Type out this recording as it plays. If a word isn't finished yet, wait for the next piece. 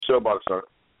show about to start.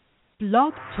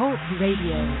 Blog Talk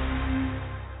Radio.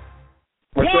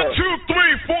 1, 2,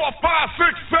 3, 4, 5,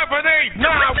 6, 7, 8, 9.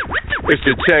 It's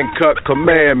the 10 cut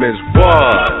commandments.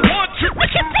 What? 1, 2,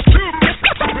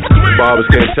 3. Barbers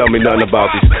can't tell me nothing about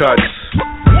these cuts.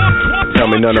 Tell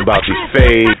me nothing about these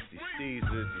fades, these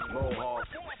Caesars, these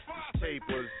mohawks, these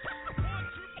tapers.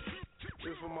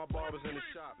 This is for my barbers in the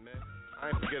shop, man. I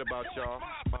ain't forget about y'all.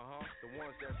 The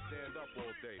ones that stand up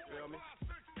all day. Feel me?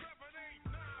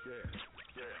 Yeah.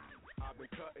 I've been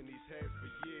cutting these heads for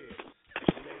years.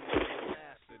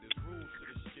 There's rules to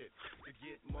this shit to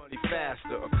get money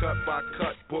faster. A cut by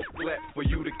cut booklet for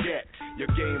you to get your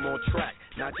game on track,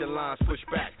 not your lines pushed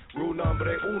back. Rule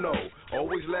number uno,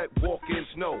 always let walk-ins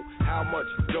know how much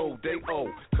dough they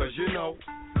owe, cause you know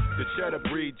the cheddar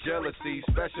breed jealousy,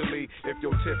 especially if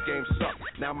your tip game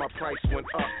sucks. Now my price went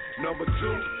up. Number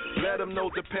 2, let them know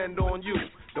depend on you.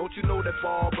 Don't you know that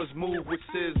barbers move with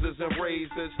scissors and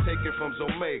razors taken from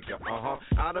Zomega?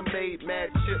 I done made mad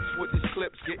chips with these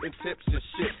clips, getting tips and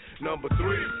shit. Number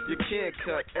 3, you can't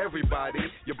cut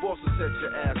everybody. Your boss will set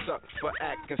your ass up for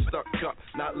acting stuck up,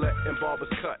 not letting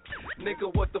barbers cut.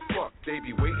 Nigga, what the fuck? They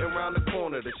be waiting around the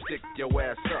corner to stick your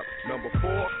ass up. Number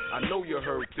 4, I know you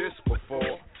heard this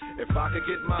before. If I could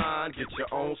get mine, get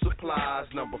your own supplies.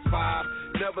 Number 5,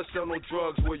 never sell no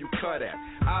drugs where you cut at.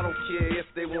 I don't care if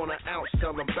they want an ounce,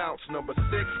 tell them bounce. Number 6,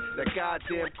 that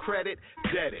goddamn credit,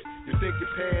 dead it. You think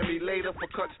you're paying me later for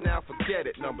cuts, now forget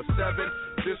it. Number 7,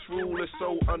 this rule is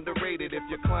so underrated. If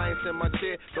your client's in my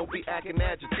chair, don't be acting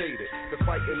agitated. The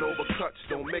fighting over cuts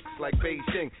don't mix like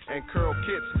Beijing and curl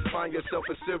kits. Find yourself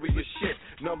in serious shit.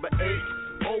 Number 8,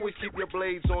 always keep your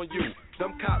blades on you.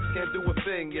 Them cops can't do a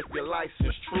thing if your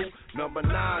license true. Number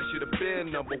 9 should have been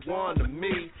number 1 to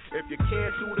me. If you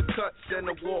can't do the cuts, send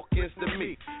the walk-ins to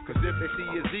me. Cause if they see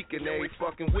you zeeking every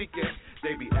fucking weekend,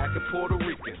 they be acting Puerto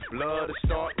Rican. Blood will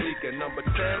start leaking. Number 10,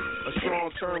 a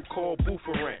strong term called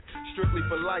booferant. Strictly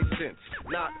for license,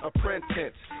 not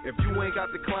apprentice. If you ain't got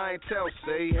the clientele,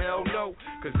 say hell no.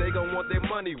 Cause they gon' want their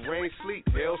money, rain, sleet,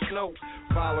 hail, snow.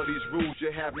 Follow these rules, you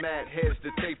have mad heads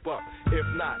to tape up. If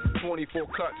not, 24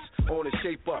 cuts on the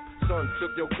shape up. Son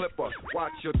took your clip up,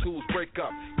 watch your tools break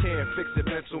up. Can't fix it,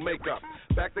 pencil makeup.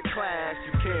 Back to class,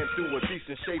 you can't do a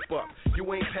decent shape up.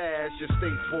 You ain't passed your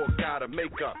state for gotta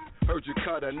make up. Heard you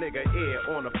cut a nigga ear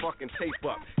on a fucking tape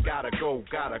up. Gotta go,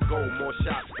 more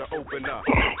shots to open up.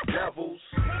 Levels.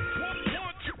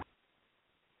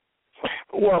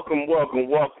 Welcome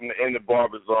to In the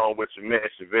Barber Zone with your man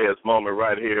Chavez Moment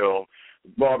right here on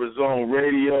Barber Zone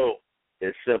Radio.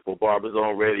 It's simple,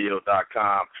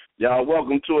 barberzoneradio.com. Y'all,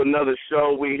 welcome to another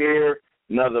show. We here,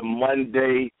 another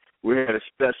Monday. We're at a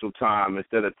special time.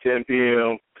 Instead of 10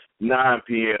 p.m., 9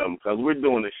 p.m., because we're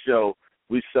doing a show.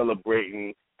 We're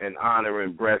celebrating and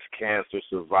honoring breast cancer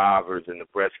survivors and the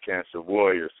breast cancer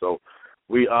warriors. So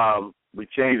we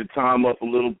changed the time up a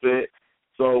little bit.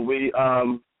 So we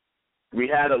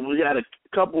had a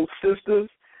couple sisters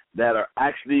that are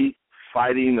actually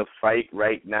fighting the fight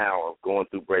right now of going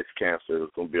through breast cancer.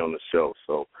 It's going to be on the show.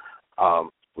 So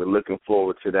we're looking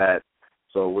forward to that.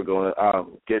 So we're going to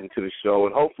get into the show,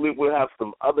 and hopefully we'll have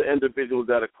some other individuals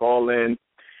that will call in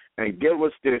and give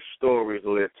us their stories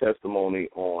or their testimony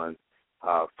on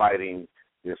fighting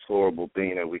this horrible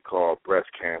thing that we call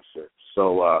breast cancer.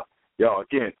 So, y'all,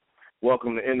 again,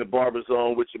 welcome to In the Barber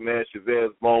Zone with your man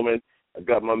Chavez Moment. I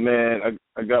got my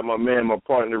my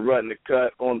partner, Rutting the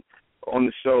Cut on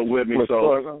the show with me.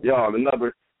 So, y'all, the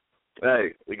number,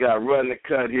 hey, we got Rutting the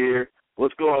Cut here.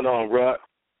 What's going on, Rut?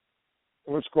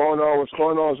 What's going on? It's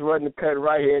Rutting the Cut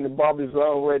right here in the Barber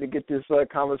Zone, ready to get this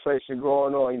conversation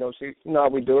going on. You know how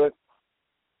we do it.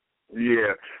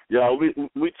 Yeah, y'all,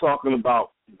 we talking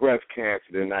about breast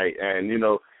cancer tonight, and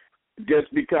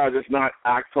just because it's not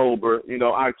October,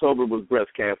 October was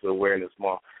Breast Cancer Awareness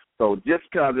Month. So just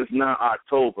because it's not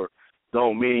October,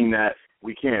 don't mean that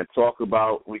we can't talk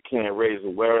about, we can't raise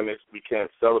awareness, we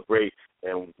can't celebrate,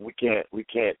 and we can't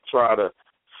try to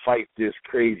fight this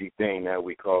crazy thing that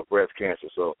we call breast cancer.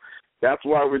 So that's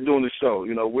why we're doing the show.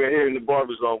 We're here in the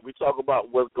Barber Zone. We talk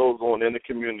about what goes on in the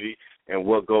community and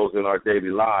what goes in our daily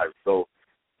lives. So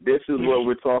this is what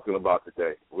we're talking about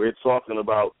today. We're talking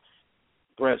about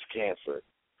breast cancer.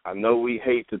 I know we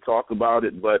hate to talk about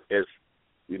it, but it's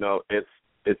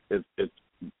a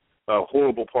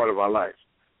horrible part of our life.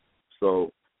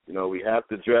 So, we have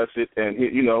to address it. And,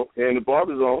 here in the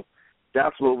Barber Zone,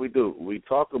 that's what we do. We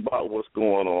talk about what's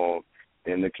going on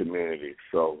in the community.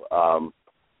 So,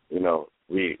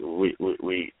 we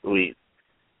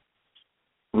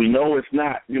know it's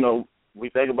not, we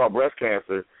think about breast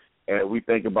cancer and we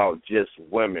think about just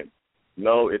women.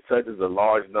 No, it touches a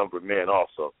large number of men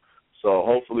also. So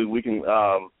hopefully we can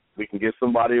get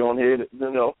somebody on here,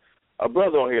 a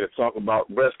brother on here to talk about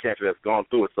breast cancer that's gone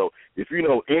through it. So if you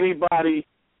know anybody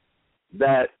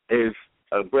that is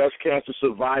a breast cancer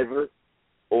survivor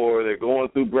or they're going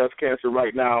through breast cancer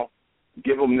right now,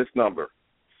 give them this number,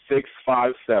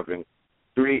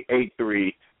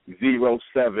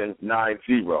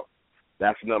 657-383-0790.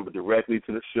 That's the number directly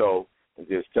to the show. And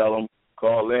just tell them,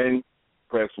 call in,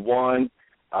 press 1,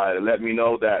 let me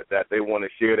know that they want to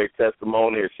share their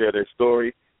testimony or share their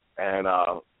story, and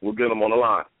we'll get them on the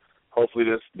line. Hopefully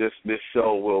this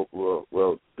show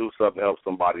will do something to help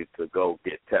somebody to go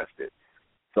get tested.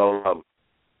 So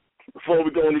before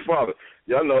we go any farther,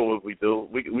 y'all know what we do.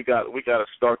 We got to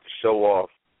start the show off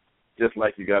just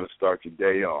like you got to start your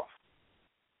day off.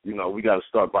 We got to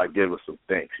start by giving some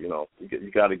thanks. You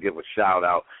got to give a shout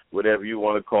out, whatever you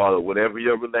want to call it, whatever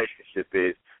your relationship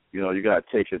is. You got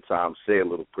to take your time, say a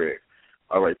little prayer.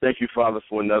 All right, thank you, Father,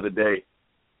 for another day.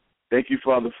 Thank you,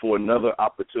 Father, for another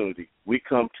opportunity. We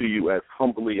come to you as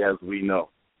humbly as we know.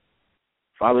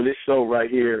 Father, this show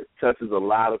right here touches a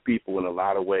lot of people in a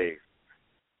lot of ways.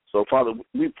 So, Father,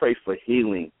 we pray for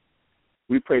healing.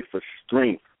 We pray for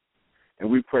strength.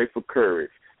 And we pray for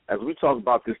courage. As we talk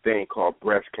about this thing called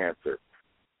breast cancer,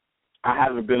 I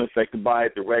haven't been affected by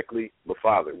it directly, but,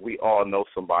 Father, we all know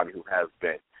somebody who has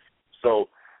been. So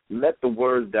let the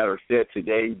words that are said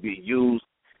today be used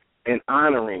in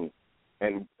honoring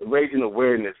and raising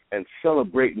awareness and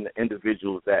celebrating the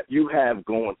individuals that you have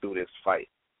going through this fight.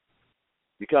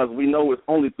 Because we know it's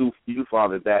only through you,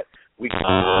 Father, that we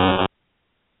can.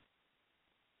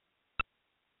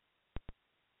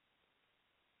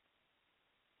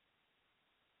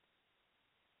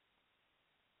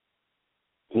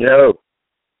 Yo.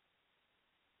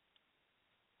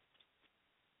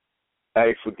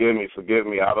 Hey, forgive me.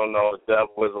 I don't know. The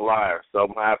devil was a liar.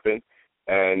 Something happened,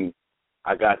 and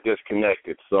I got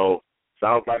disconnected. So,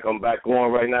 sounds like I'm back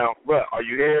on right now. Bro, are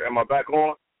you here? Am I back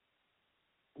on?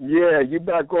 Yeah, you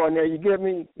back on there. You get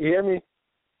me? You hear me?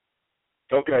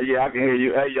 Okay, yeah, I can hear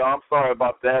you. Hey, y'all, I'm sorry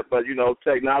about that, but,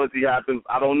 technology happens.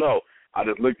 I don't know. I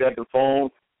just looked at the phone,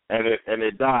 and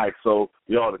it died. So,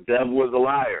 the devil was a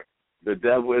liar. The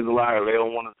devil is a liar. They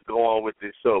don't want us to go on with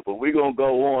this show. But we're going to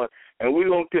go on, and we're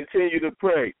going to continue to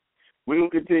pray. We're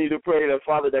going to continue to pray that,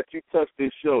 Father, that you touch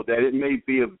this show, that it may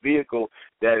be a vehicle,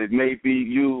 that it may be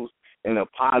used in a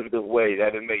positive way,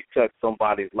 that it may touch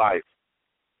somebody's life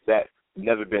that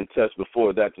never been touched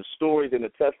before, that the stories and the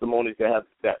testimonies that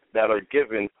are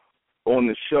given on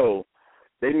the show,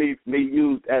 they may be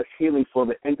used as healing for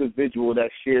the individual that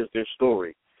shares their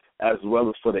story, as well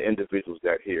as for the individuals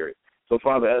that hear it. So,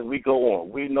 Father, as we go on,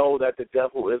 we know that the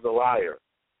devil is a liar,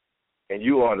 and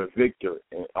you are the victor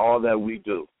in all that we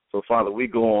do. So, Father, we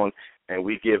go on, and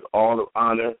we give all the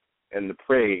honor and the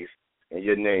praise in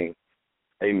your name.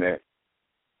 Amen.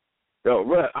 Yo,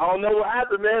 Russ, I don't know what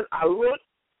happened, man. I looked,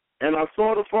 and I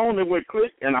saw the phone, and went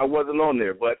click, and I wasn't on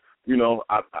there. But,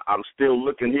 I'm still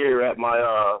looking here at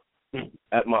my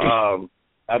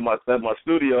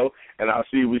studio, and I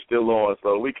see we still on.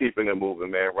 So we keeping it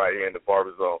moving, man, right here in the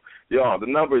Barber Zone. Y'all, the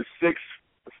number is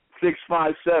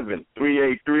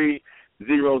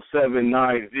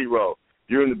 657-383-0790.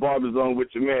 You're in the Barber Zone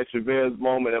with your man Chavez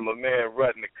Moment and my man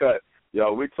Rut in the Cut.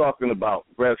 Y'all, we're talking about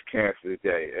breast cancer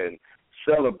today and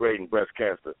celebrating breast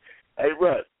cancer. Hey,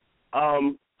 Rut,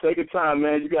 take your time,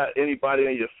 man. You got anybody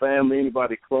in your family,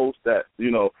 anybody close that,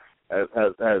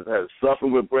 has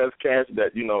suffered with breast cancer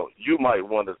that, you might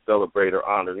want to celebrate or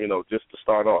honor, just to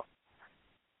start off?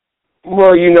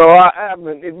 Well, I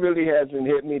haven't. It really hasn't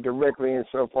hit me directly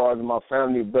insofar as my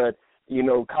family, but,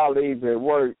 colleagues at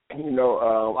work,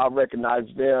 I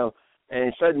recognize them.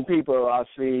 And certain people I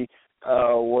see,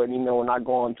 when I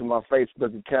go onto my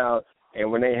Facebook account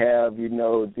and when they have, the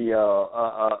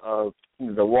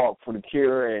Walk for the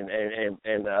Cure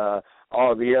and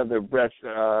all the other breast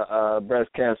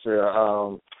cancer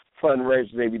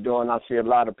fundraisers they be doing, I see a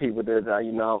lot of people that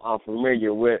I'm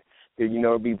familiar with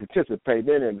that be participating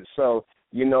in it. So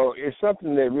it's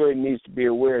something that really needs to be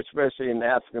aware, especially in the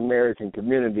African American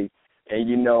community. And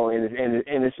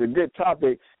and it's a good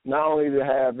topic not only to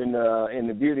have in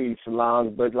the beauty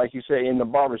salons, but like you say in the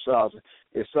barbershops.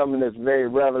 It's something that's very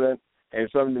relevant and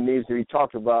something that needs to be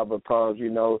talked about because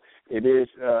it is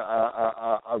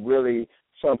a really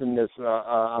something that's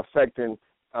affecting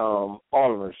all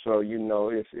of us. So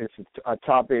it's a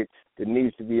topic that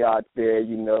needs to be out there,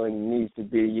 and it needs to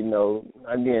be,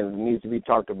 again, it needs to be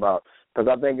talked about because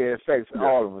I think it affects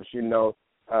all of us.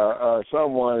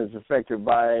 someone is affected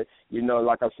by it. You know,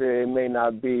 like I said, it may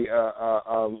not be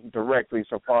directly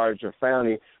so far as your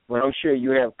family, but I'm sure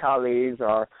you have colleagues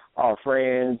or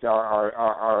friends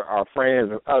or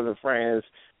friends of other friends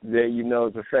that you know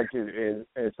is affected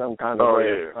in some kind of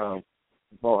way. Yeah.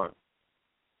 Born.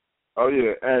 Oh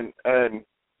yeah, and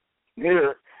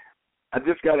here I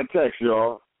just got a text,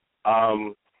 y'all.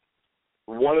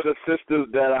 One of the sisters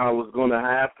that I was going to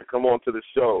have to come on to the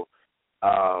show,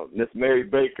 Miss Mary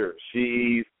Baker.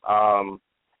 She's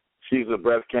a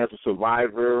breast cancer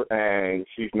survivor, and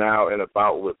she's now in a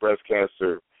bout with breast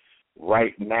cancer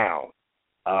right now.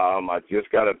 I just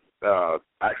got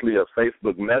actually a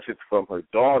Facebook message from her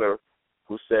daughter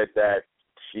who said that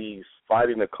she's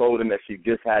fighting the cold and that she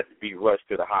just had to be rushed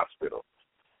to the hospital.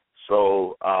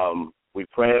 So we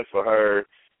praying for her,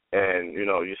 and, you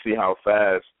know, you see how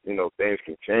fast, you know, things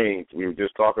can change. We were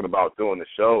just talking about doing the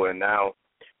show, and now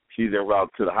she's en route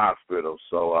to the hospital.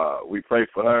 So we pray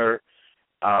for her.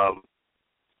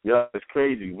 Yeah, it's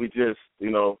crazy. We just,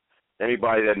 you know,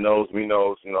 anybody that knows me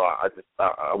knows, you know,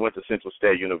 I went to Central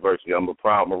State University. I'm a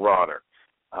proud Marauder.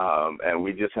 And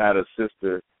we just had a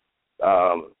sister,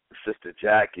 Sister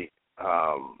Jackie,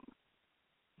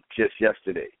 just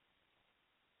yesterday.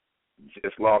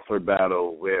 Just lost her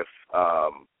battle with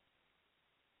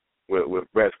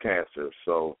breast cancer.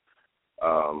 So,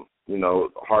 you know,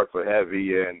 hearts are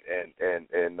heavy, and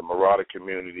the Marauder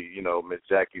community, you know, Miss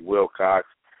Jackie Wilcox.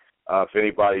 If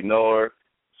anybody know her,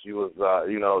 she was,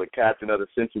 you know, the captain of the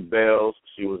Central Bells.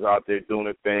 She was out there doing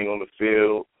her thing on the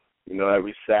field, you know,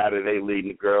 every Saturday leading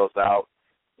the girls out,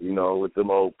 you know, with them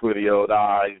old pretty old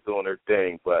eyes doing her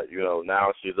thing. But, you know,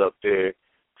 now she's up there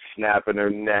snapping her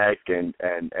neck and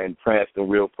prancing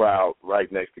real proud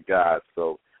right next to God.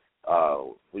 So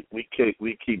we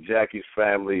keep Jackie's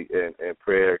family in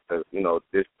prayer because, you know,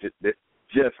 this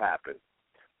just happened.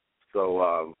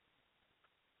 So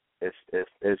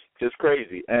it's just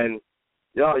crazy. And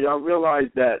y'all realize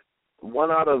that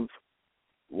one out of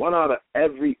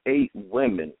every 8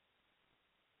 women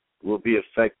will be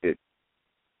affected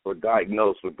or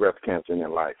diagnosed with breast cancer in their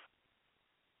life.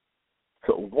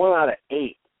 So 1 out of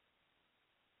 8.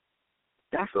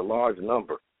 That's a large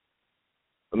number.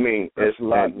 I mean, it's a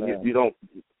lot. You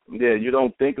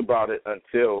don't think about it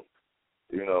until,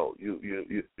 you know,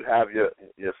 you have your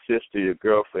sister, your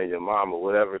girlfriend, your mom, or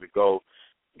whatever to go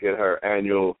get her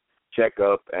annual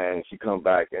checkup, and she come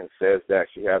back and says that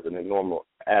she has an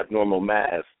abnormal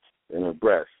mass in her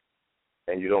breast,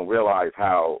 and you don't realize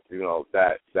how, you know,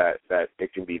 that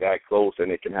it can be that close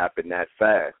and it can happen that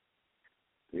fast.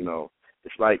 You know,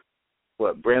 it's like,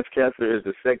 breast cancer is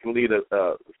the second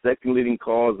leading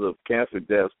cause of cancer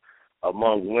deaths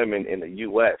among women in the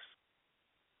U.S.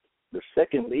 The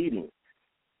second leading.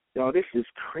 You know, this is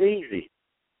crazy.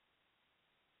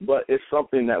 But it's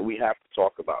something that we have to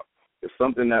talk about. It's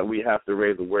something that we have to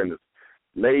raise awareness.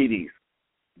 Ladies,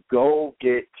 go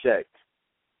get checked.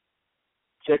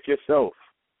 Check yourself.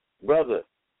 Brother,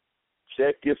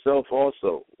 check yourself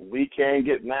also. We can't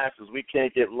get masses. We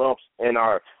can't get lumps in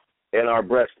our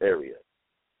breast area.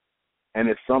 And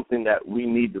it's something that we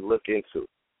need to look into.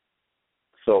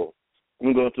 So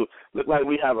I'm going to look like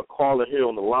we have a caller here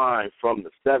on the line from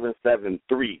the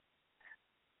 773-639.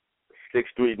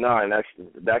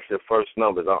 That's your first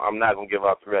numbers. I'm not going to give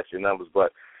out the rest of your numbers,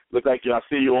 but look like I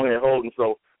see you on here holding.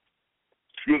 So,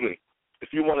 excuse me,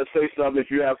 if you want to say something,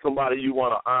 if you have somebody you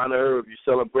want to honor, if you're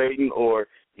celebrating, or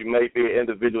you may be an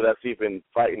individual that's even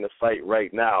fighting the fight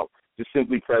right now, just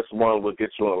simply press 1. We'll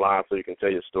get you on the line so you can tell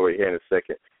your story here in a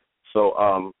second. So,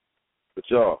 but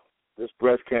y'all, this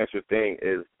breast cancer thing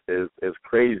is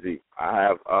crazy. I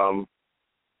have,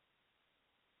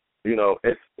 you know,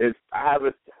 I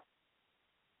haven't.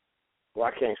 Well,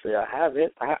 I can't say I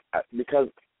haven't, because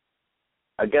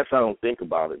I guess I don't think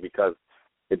about it because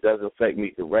it doesn't affect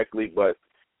me directly. But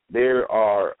there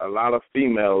are a lot of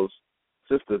females,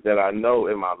 sisters that I know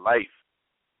in my life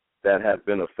that have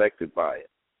been affected by it.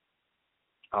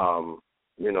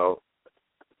 You know,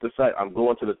 just like I'm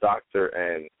going to the doctor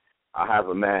and I have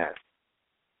a mass.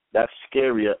 That's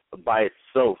scary by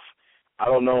itself. I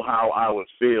don't know how I would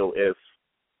feel if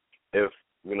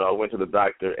you know, I went to the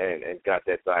doctor and got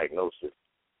that diagnosis.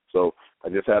 So I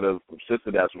just had a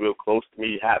sister that's real close to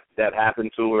me. That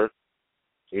happened to her.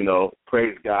 You know,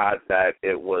 praise God that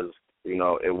it was, you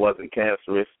know, it wasn't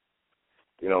cancerous.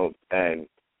 You know, and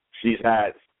she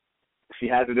has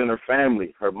it in her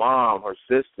family. Her mom, her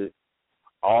sister,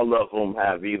 all of them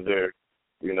have either,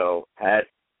 you know, had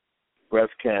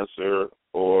breast cancer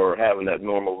or having that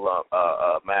normal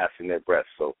mass in their breast.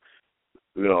 So,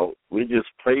 you know, we just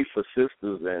pray for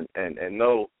sisters and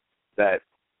know that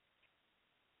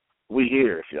we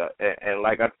here. And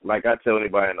like I tell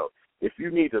anybody I know, if you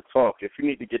need to talk, if you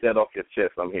need to get that off your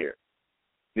chest, I'm here.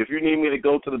 If you need me to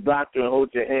go to the doctor and hold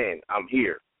your hand, I'm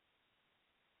here.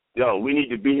 Yo, we need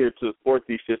to be here to support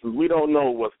these sisters. We don't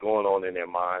know what's going on in their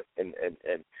minds and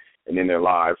in their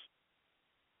lives.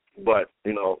 But,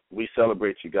 you know, we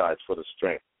celebrate you guys for the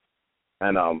strength.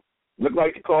 And look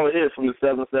like the caller is from the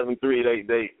 773.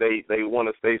 They want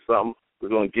to say something. We're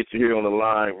going to get you here on the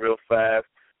line real fast.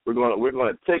 We're going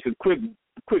to take a quick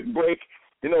break.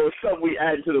 You know, it's something we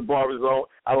add to the Barber Zone.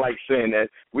 I like saying that.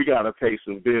 We got to pay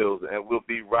some bills, and we'll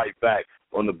be right back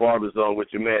on the Barber Zone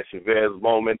with your man Chavez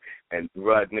Moment and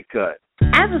Riding the Cut.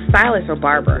 As a stylist or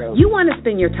barber, you want to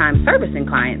spend your time servicing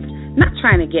clients, not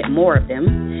trying to get more of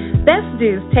them. Best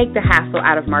Dues take the hassle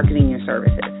out of marketing your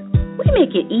services. We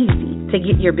make it easy to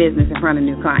get your business in front of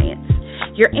new clients.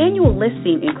 Your annual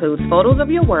listing includes photos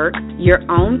of your work, your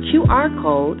own QR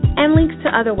code, and links to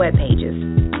other web pages.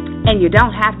 And you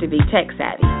don't have to be tech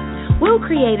savvy. We'll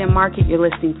create and market your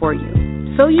listing for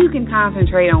you so you can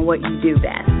concentrate on what you do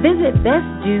best. Visit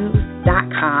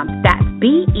bestdues.com. That's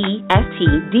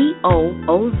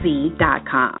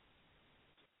BESTDOOZ.com.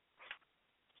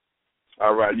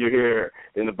 All right, you're here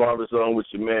in the Barber Zone with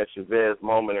your man Chavez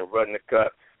Moment and Running the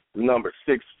Cut. The number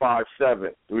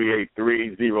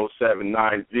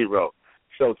 657-383-0790.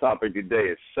 Show topic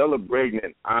today is celebrating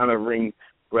and honoring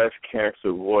breast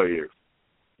cancer warriors.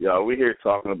 Yo, we're here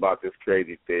talking about this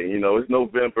crazy thing. You know, it's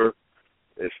November.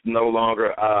 It's no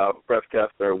longer Breast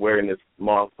Cancer Awareness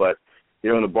Month, but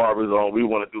here in the Barber Zone, we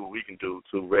want to do what we can do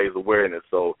to raise awareness.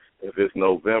 So if it's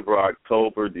November,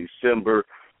 October, December,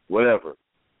 whatever,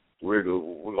 we're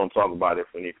going to talk about it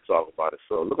if we need to talk about it.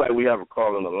 So it looks like we have a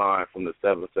call on the line from the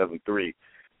 773.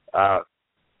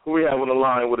 Who we have on the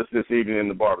line with us this evening in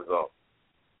the Barber Zone?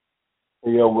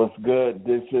 Yo, what's good?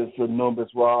 This is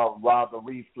Numbers Rob the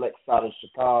Reflex out of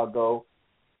Chicago.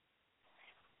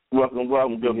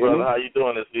 Welcome, good brother. How you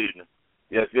doing this evening?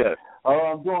 Yes.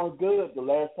 I'm doing good. The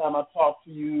last time I talked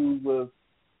to you was,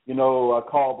 you know, I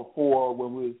called before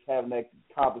when we was having that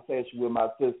conversation with my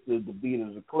sister,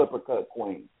 Davita, the Clipper Cut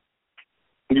Queen.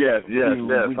 Yes.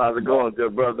 How's it going,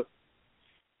 good brother?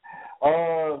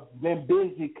 Been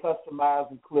busy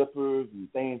customizing clippers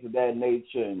and things of that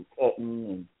nature and cutting,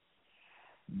 and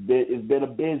it's been a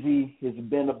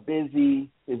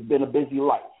busy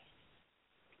life.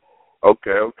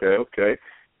 Okay.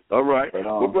 All right.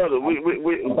 Well, brother, we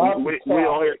on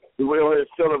here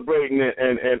celebrating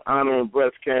and honoring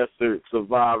breast cancer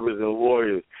survivors and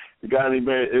warriors. You got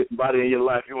anybody in your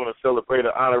life you want to celebrate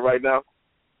or honor right now?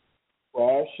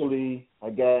 Well, actually,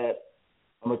 I'm going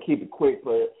to keep it quick,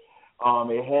 but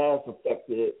it has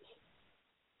affected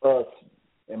us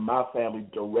and my family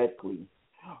directly.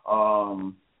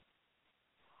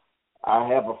 I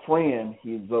have a friend,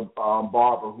 he's a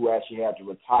barber who actually had to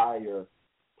retire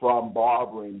from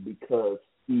barbering because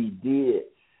he did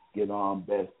get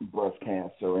breast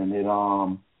cancer, and it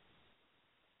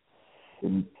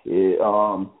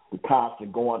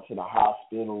constant going to the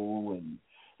hospital and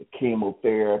the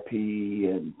chemotherapy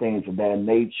and things of that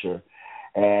nature,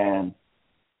 and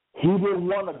he didn't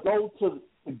want to go to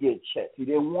get checked. He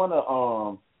didn't want to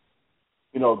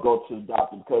go to the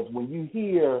doctor, because when you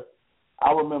hear,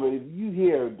 I remember if you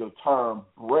hear the term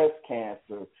breast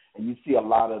cancer and you see a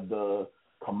lot of the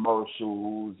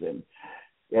commercials and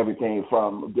everything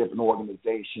from different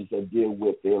organizations that deal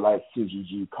with it, like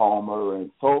CGG Comer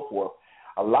and so forth,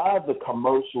 a lot of the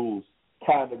commercials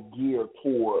kind of gear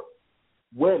toward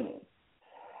women.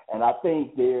 And I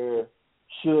think there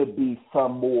should be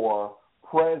some more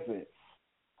presence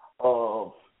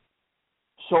of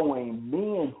showing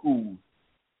men who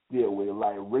deal with it,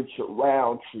 like Richard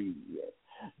Roundtree,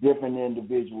 different men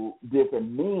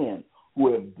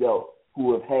who have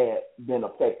been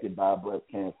affected by breast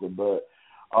cancer. But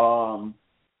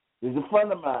there's a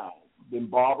friend of mine, been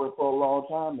barbering for a long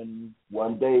time, and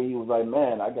one day he was like,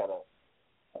 man, I've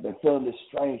been feeling this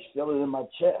strange feeling in my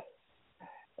chest.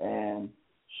 And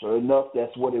sure enough,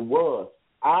 that's what it was.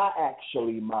 I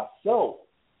actually myself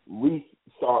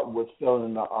was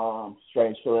feeling a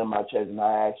strange feeling in my chest, and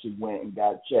I actually went and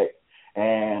got checked,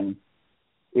 and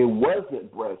it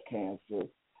wasn't breast cancer,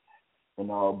 and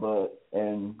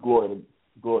glory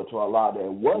to Allah that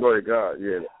it wasn't. Glory to God,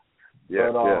 yeah.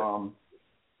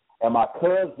 And my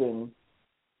cousin,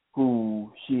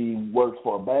 who she works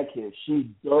for a bank here, she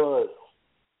does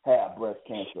have breast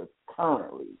cancer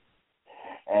currently,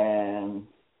 and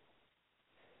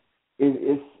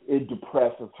it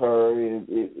depresses her.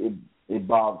 It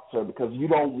bothers her, because you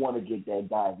don't want to get that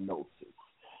diagnosis.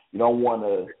 You don't want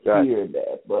to hear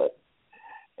that. But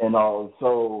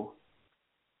so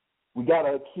we got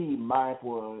to keep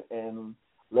mindful and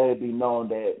let it be known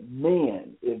that,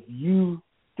 men, if you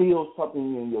feel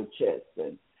something in your chest,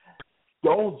 and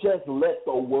don't just let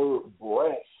the word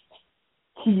breast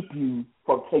keep you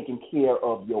from taking care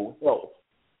of your health.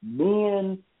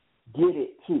 Men get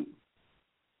it too.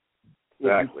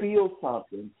 Exactly. If you feel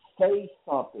something, say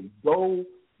something. Go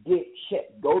get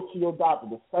checked. Go to your doctor.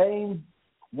 The same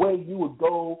way you would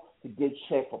go to get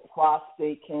checked for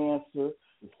prostate cancer,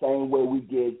 the same way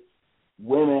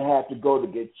women have to go to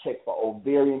get checked for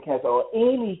ovarian cancer or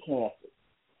any cancer.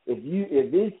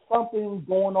 If there's something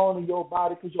going on in your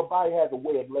body, because your body has a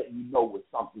way of letting you know when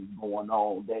something's going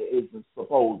on that isn't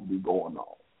supposed to be going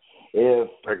on. If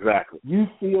you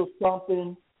feel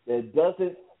something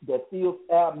that feels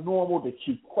abnormal, that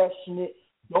you question it,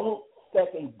 don't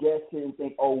second guess it and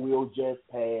think, oh, we'll just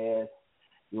pass.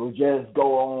 You'll just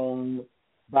go on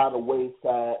by the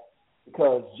wayside.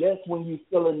 Because just when you're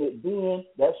feeling it then,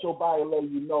 that's your body letting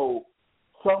you know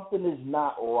something is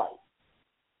not right.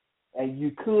 And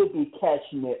you could be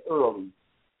catching it early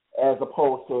as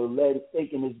opposed to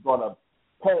thinking it's going to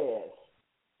pass.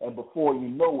 And before you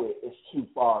know it, it's too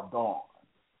far gone.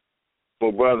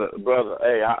 Well, brother,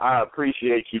 hey, I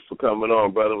appreciate you for coming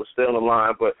on, brother. We're still on the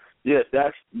line. But, yes,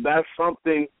 that's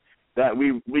something that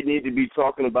we need to be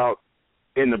talking about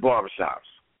in the barbershops.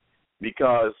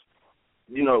 Because,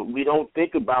 you know, we don't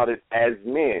think about it as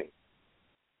men,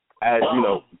 as, you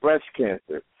know, breast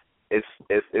cancer. It's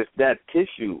that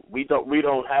tissue. We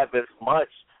don't have as much,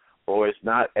 or it's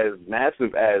not as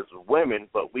massive as women,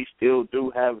 but we still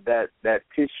do have that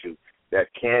tissue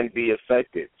that can be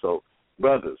affected. So,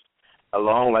 brothers,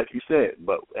 along like you said,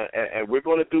 and we're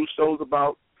going to do shows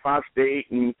about prostate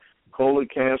and colon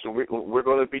cancer. We're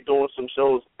going to be doing some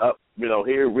shows up, you know,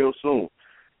 here real soon.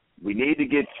 We need to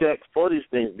get checked for these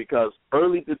things because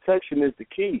early detection is the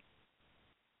key.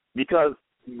 Because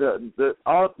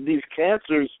all these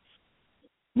cancers,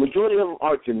 majority of them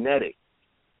are genetic.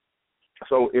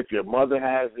 So if your mother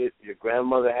has it, your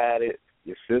grandmother had it,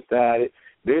 your sister had it,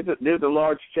 there's a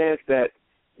large chance that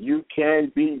you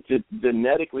can be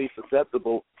genetically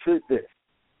susceptible to this.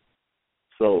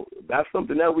 So that's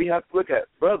something that we have to look at.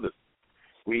 Brothers,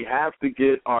 we have to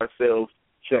get ourselves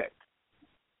checked.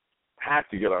 Have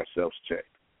to get ourselves checked.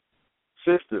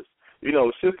 Sisters, you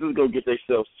know, sisters go get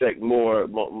themselves checked more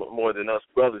than us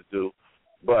brothers do.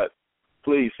 But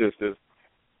please, sisters,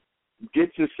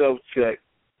 get yourself checked.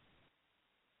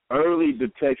 Early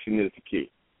detection is the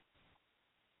key.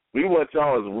 We want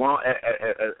y'all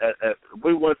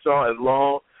we want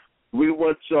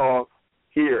y'all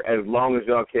here as long as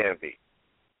y'all can be.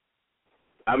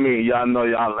 I mean, y'all know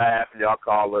y'all laugh, y'all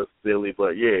call us silly,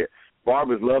 but yeah,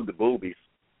 barbers love the boobies.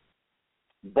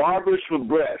 Barbers for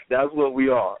breasts, that's what we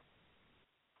are.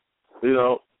 You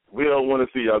know, we don't want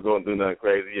to see y'all going through nothing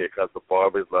crazy here because the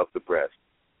barbers love the breast.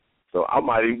 So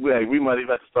we might even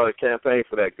have to start a campaign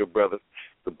for that, good brother.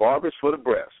 The barbers for the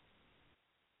breast.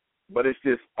 But it's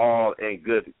just all in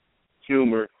good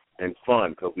humor and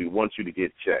fun because we want you to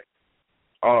get checked.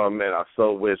 Oh man, I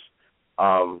so wish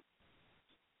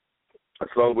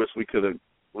we could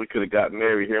have got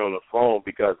Mary here on the phone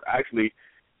because actually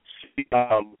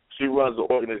she runs an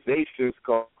organization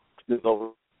called Christians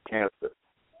Over Cancer.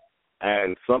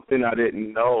 And something I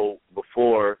didn't know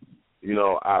before, you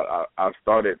know, I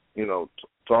started, you know,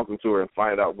 talking to her and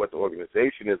find out what the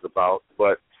organization is about.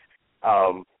 But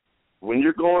when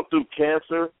you're going through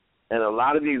cancer, and a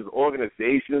lot of these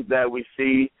organizations that we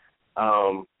see,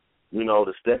 you know,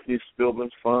 the Stephanie Spielman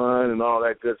Fund and all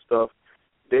that good stuff,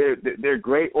 they're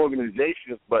great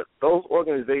organizations, but those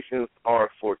organizations are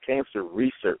for cancer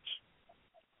research.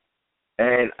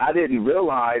 And I didn't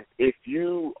realize if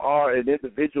you are an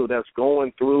individual that's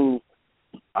going through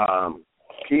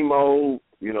chemo,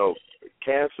 you know,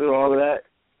 cancer, all of that,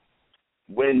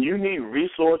 when you need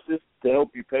resources to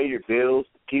help you pay your bills,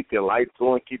 keep your lights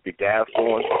on, keep your gas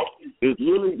on, it's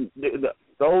really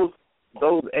those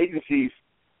agencies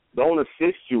don't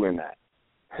assist you in that.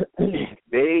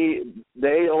 They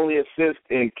only assist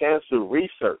in cancer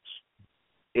research.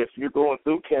 If you're going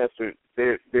through cancer,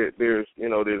 there's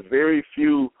very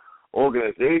few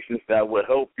organizations that will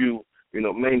help you, you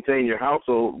know, maintain your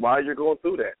household while you're going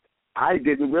through that. I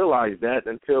didn't realize that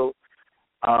until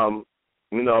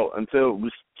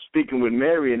speaking with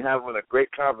Mary and having a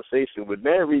great conversation with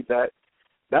Mary that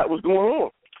was going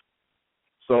on.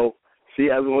 So she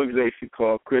has an organization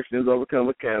called Christians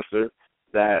Overcoming Cancer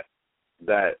that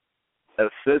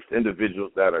assists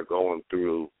individuals that are going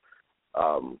through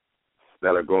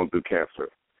cancer.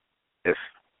 It's,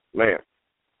 man,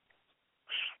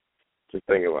 just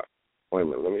thinking about, wait a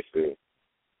minute, let me see.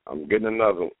 I'm getting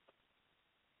another one.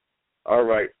 All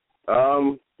right.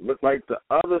 Looked like the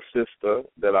other sister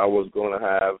that I was going to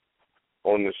have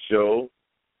on the show,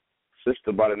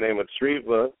 sister by the name of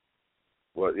Treva.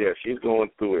 Well, yeah, she's going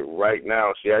through it right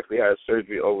now. She actually had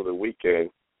surgery over the weekend.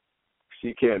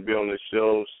 She can't be on the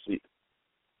show.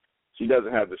 She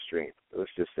doesn't have the strength.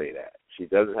 Let's just say that. She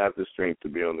doesn't have the strength to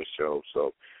be on the show.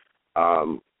 So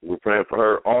we're praying for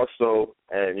her also.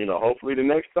 And, you know, hopefully the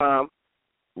next time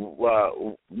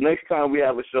we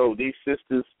have a show, these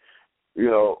sisters, you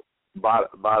know, by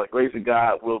the grace of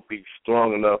God, will be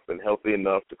strong enough and healthy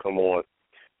enough to come on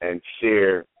and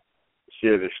share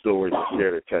their stories and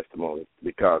share their testimony.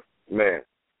 Because, man,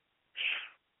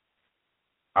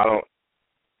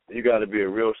 you got to be a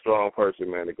real strong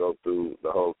person, man, to go through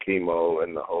the whole chemo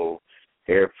and the whole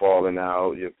hair falling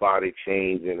out, your body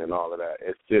changing and all of that.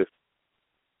 It's just,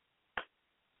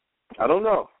 I don't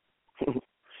know.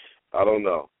 I don't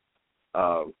know.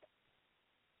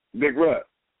 Big Rut,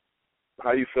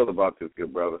 how you feel about this,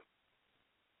 good brother?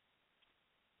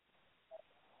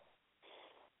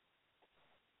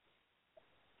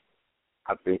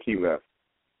 I think he left.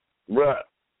 Rut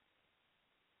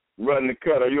in the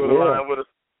cut, are you on the line with us?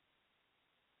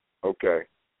 Okay.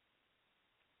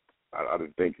 I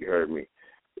didn't think you heard me.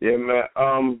 Yeah,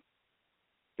 man.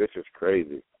 This is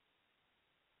crazy.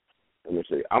 Let me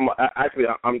see. I'm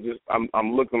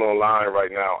looking online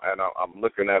right now, and I'm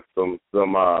looking at some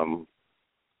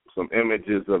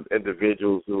images of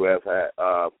individuals who have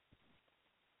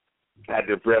had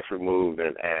their breast removed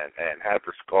and had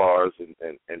the scars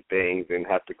and things, and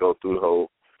have to go through the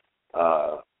whole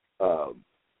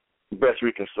breast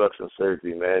reconstruction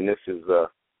surgery. Man, this is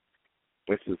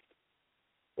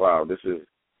wow. This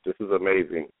is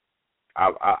amazing.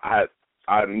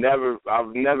 I've never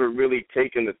really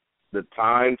taken the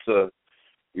time to,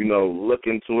 you know, look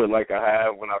into it like I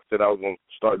have when I said I was going to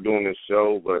start doing this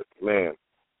show. But man,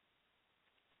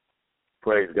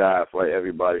 praise God for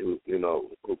everybody who, you know,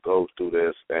 who goes through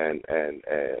this and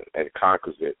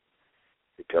conquers it,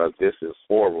 because this is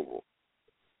horrible.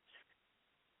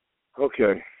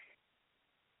 Okay.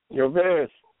 Yo,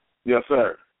 Vince. Yes,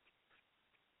 sir.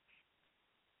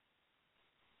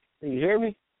 Can you hear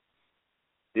me?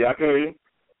 Yeah, I can hear you.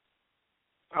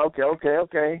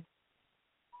 Okay.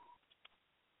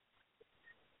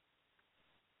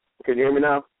 Can you hear me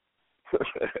now?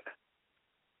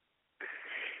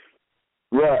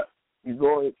 Right. You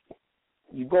going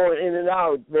in and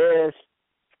out, man.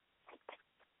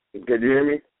 Can you hear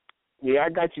me? Yeah, I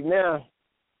got you now.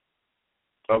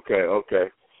 Okay.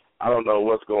 I don't know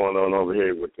what's going on over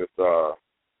here with this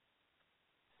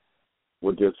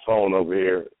phone over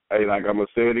here. Hey, like I'm gonna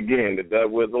say it again, the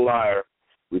devil is a liar.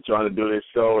 We're trying to do this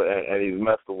show, and he's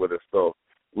messing with us. So,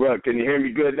 Ruck, can you hear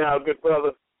me good now, good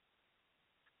brother?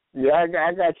 Yeah, I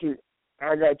got you.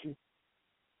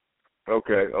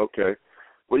 Okay.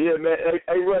 Well, yeah, man.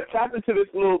 Hey, Ruck, tap into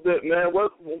this a little bit, man.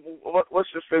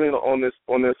 What's your feeling on this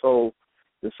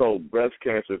whole breast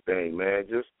cancer thing, man?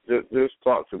 Just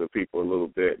talk to the people a little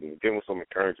bit and give them some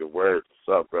encouraging words.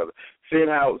 What's up, brother? Seeing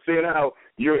how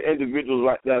you're an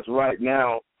individual that's right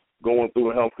now going through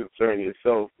a health concern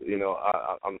yourself, you know,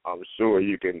 I'm sure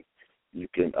you can you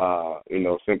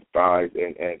know, sympathize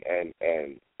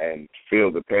and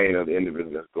feel the pain of the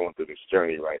individual that's going through this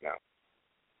journey right now.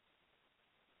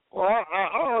 Well, I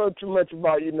don't know too much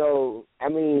about, you know, I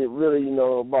mean, really, you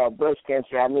know, about breast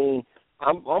cancer. I mean,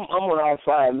 I'm on the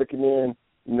outside looking in,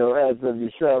 you know, as of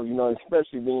yourself, you know,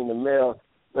 especially being a male.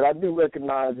 But I do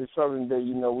recognize it's something that,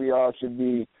 you know, we all should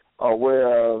be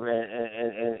aware of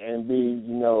and be,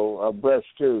 you know, abreast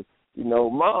to. You know,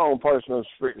 my own personal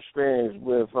experience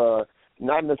with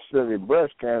not necessarily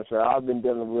breast cancer, I've been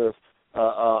dealing with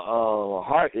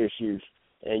heart issues.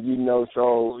 And, you know,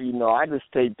 so, you know, I just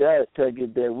take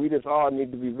it that we just all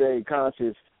need to be very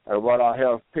conscious about our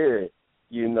health, period.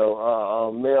 You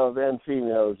know, males and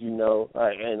females, you know,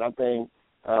 and I think,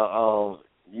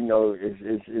 you know,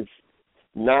 it's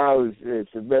now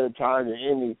it's a better time than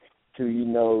any to, you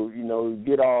know,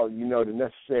 get all, you know, the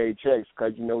necessary checks,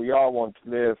 because, you know, we all want to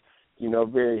live, you know, a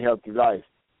very healthy life,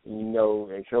 you know,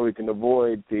 and so we can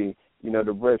avoid the, you know,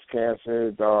 the breast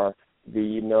cancers or the,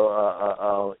 you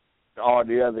know, all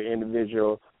the other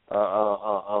individual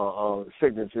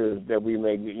sicknesses that we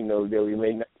may, you know, that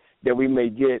we may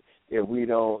get if we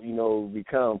don't, you know,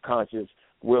 become conscious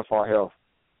with our health,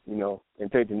 you know,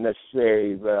 and take the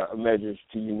necessary measures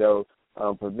to, you know,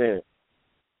 prevent it.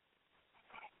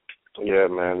 Yeah,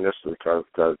 man, this is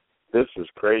because this is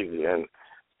crazy, and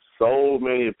so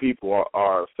many people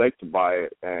are affected by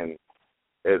it, and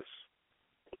it's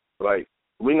like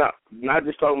we're not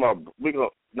just talking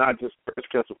about not just breast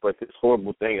cancer, but this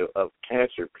horrible thing of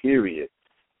cancer, period.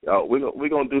 we're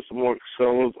gonna do some more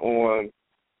shows on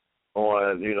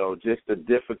just the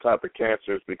different type of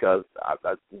cancers, because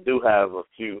I do have a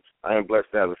few. I am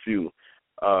blessed to have a few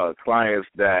clients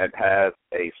that have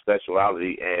a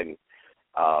specialty in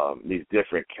these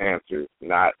different cancers,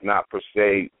 not per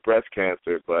se breast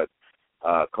cancer, but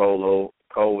colon,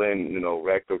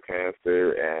 rectal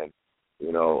cancer, and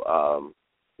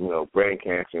brain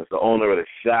cancer. And the owner of the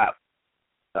shop,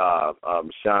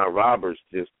 Sean Roberts,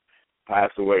 just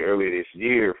passed away earlier this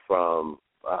year from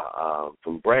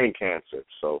brain cancer.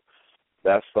 So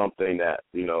that's something that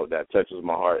that touches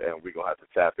my heart, and we're gonna have to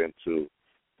tap into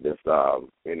this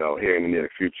here in the near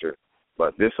future.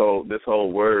 But this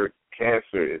whole word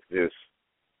cancer is just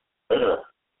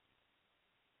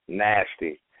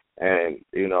nasty, and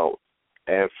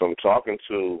and from talking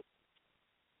to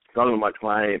my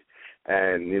client,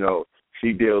 and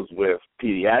she deals with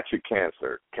pediatric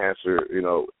cancer,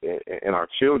 in our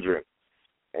children.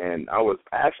 And I was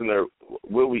asking her,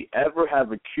 will we ever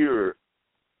have a cure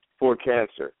for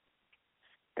cancer?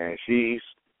 And she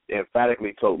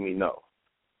emphatically told me no.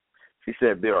 She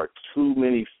said there are too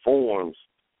many forms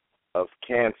of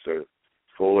cancer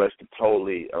for us to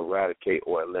totally eradicate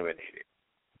or eliminate it.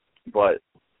 But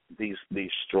these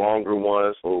stronger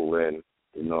ones, in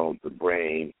the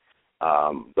brain,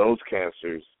 those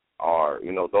cancers are,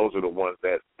 those are the ones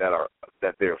that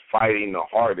they're fighting the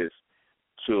hardest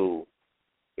to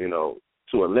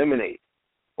eliminate,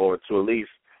 or to at least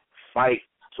fight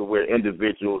to where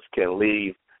individuals can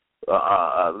live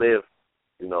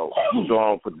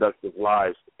strong, productive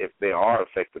lives if they are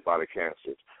affected by the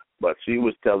cancers. But she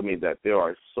was telling me that there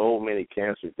are so many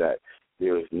cancers that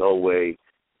there is no way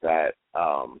that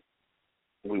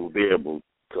we will be able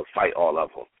to fight all of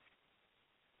them.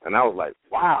 And I was like,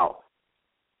 wow.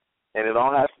 And it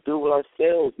all has to do with our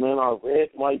cells, man, our red,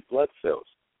 white blood cells.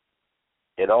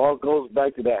 It all goes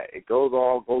back to that. It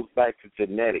all goes back to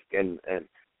genetics and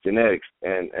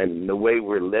the way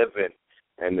we're living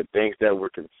and the things that we're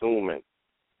consuming.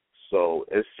 So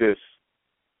it's just,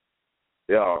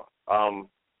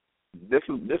 this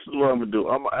is what I'm gonna do.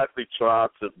 I'm gonna actually try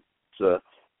to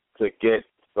get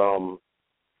some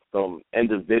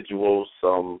individuals,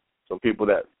 some people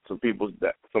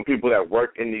that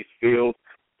work in these fields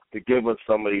to give us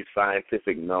some of these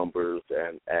scientific numbers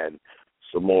and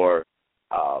some more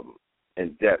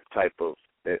in-depth type of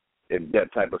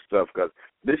stuff. Because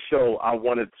this show, I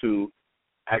wanted to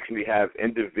actually have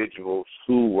individuals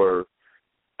who were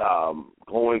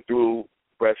going through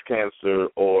breast cancer,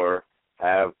 or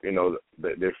have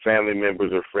their family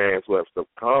members or friends who have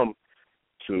succumbed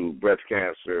to breast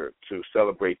cancer, to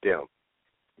celebrate them.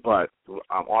 But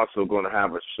I'm also going to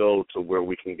have a show to where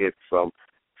we can get some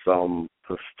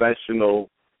professional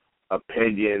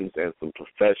opinions and some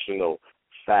professional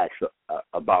facts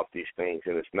about these things,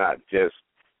 and it's not just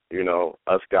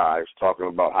us guys talking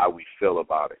about how we feel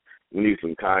about it. We need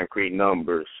some concrete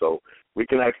numbers, so we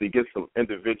can actually get some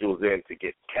individuals in to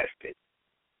get tested.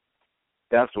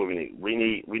 That's what we need.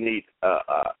 We need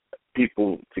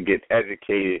people to get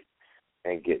educated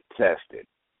and get tested.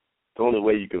 It's the only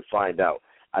way you can find out.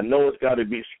 I know it's got to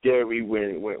be scary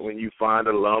when you find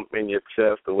a lump in your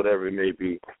chest or whatever it may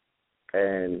be,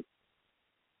 and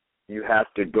you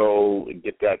have to go and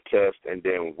get that test and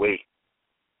then wait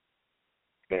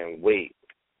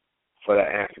for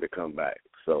that answer to come back.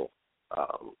 So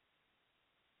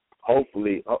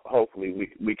hopefully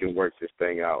we can work this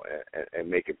thing out and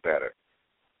make it better,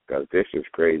 because this is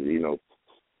crazy.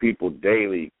 People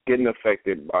daily getting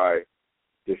affected by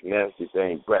this nasty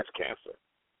thing, breast cancer.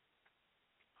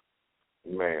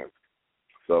 Man,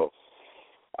 so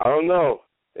I don't know.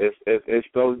 It's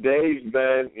those days,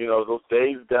 man. Those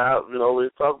days that we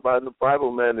talk about in the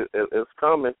Bible, man. It's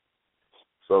coming.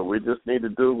 So we just need to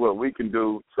do what we can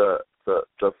do to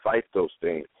fight those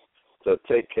things, to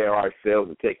take care of ourselves,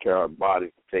 and take care of our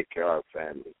bodies, to take care of our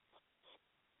families.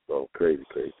 So crazy.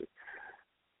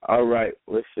 All right,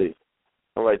 let's see.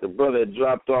 All right, the brother that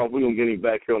dropped off, we're going to get him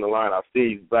back here on the line. I see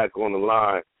he's back on the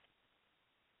line.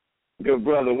 Good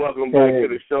brother, welcome back to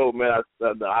the show, man.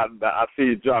 I see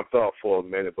you dropped off for a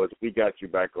minute, but we got you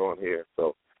back on here.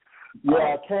 So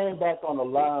I came back on the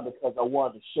line because I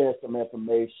wanted to share some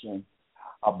information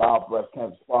about breast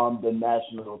cancer from the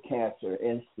National Cancer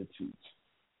Institute.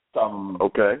 Some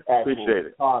appreciate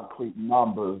it. Concrete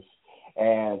numbers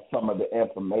and some of the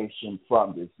information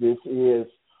from this. This is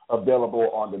available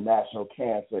on the National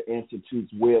Cancer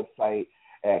Institute's website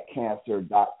at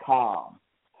cancer.com.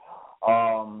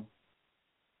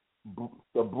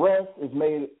 The breast is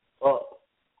made up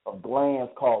of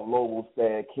glands called lobes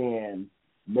that can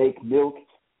make milk,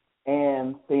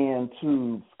 and thin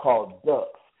tubes called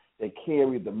ducts that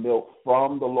carry the milk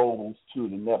from the lobules to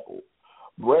the nipple.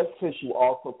 Breast tissue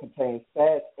also contains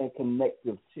fats and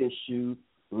connective tissue,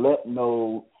 lymph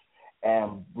nodes,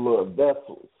 and blood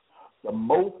vessels. The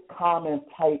most common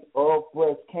type of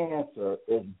breast cancer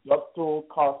is ductal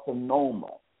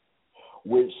carcinoma,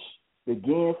 which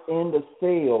begins in the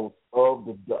cells of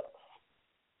the ducts.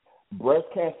 Breast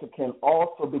cancer can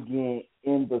also begin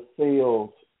in the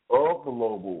cells of the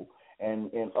lobule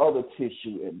and in other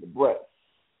tissue in the breast.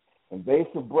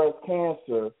 Invasive breast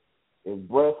cancer is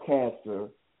breast cancer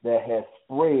that has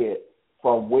spread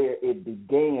from where it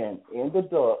began in the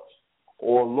duct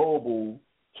or lobule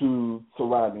to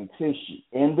surrounding tissue.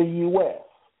 In the U.S.,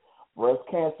 breast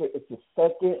cancer is the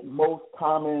second most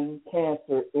common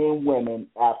cancer in women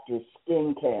after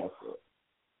skin cancer.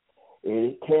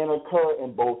 It can occur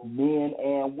in both men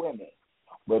and women,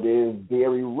 but it is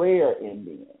very rare in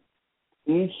men.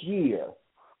 Each year,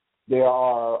 there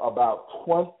are about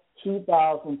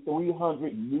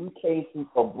 2,300 new cases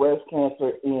of breast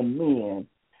cancer in men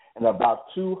and about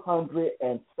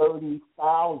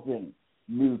 230,000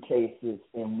 new cases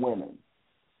in women.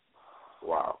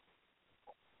 Wow.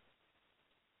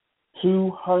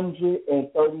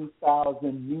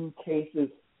 230,000 new cases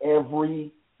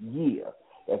every year.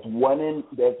 That's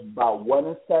about 1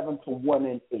 in 7 to 1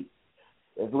 in 8.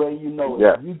 That's letting you know.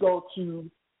 Yeah. If you go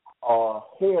to a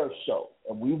hair show,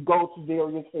 and we go to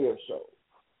various hair shows,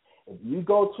 if you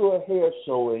go to a hair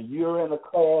show and you're in a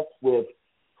class with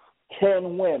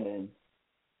 10 women,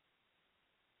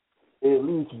 at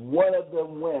least one of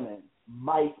them women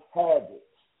might have it.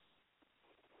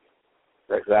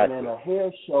 Exactly. And in a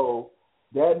hair show,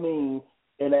 that means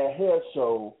in that hair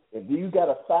show, if you got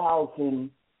 1,000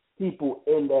 people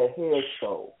in that hair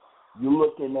show, you're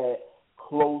looking at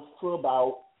close to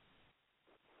about.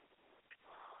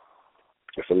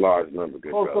 It's a large number,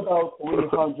 good close to about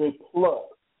 300 plus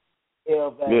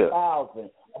of that 1,000.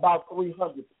 About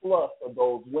 300 plus of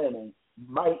those women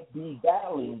might be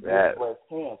battling with breast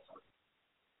cancer.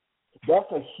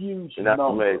 That's a huge and that's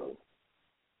number. Amazing.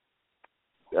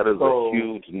 That is a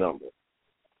huge number.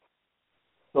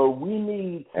 So we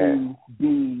need to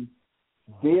be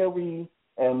very,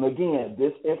 and again,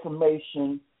 this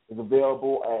information is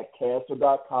available at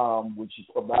cancer.com, which is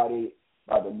provided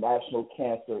by the National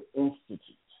Cancer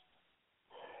Institute.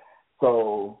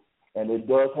 So, and it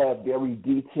does have very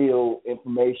detailed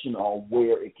information on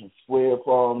where it can spread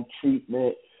from,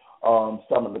 treatment,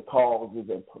 some of the causes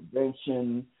and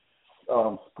prevention,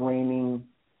 screening,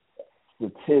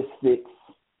 statistics.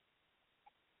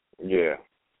 Yeah.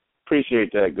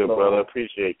 Appreciate that, good brother.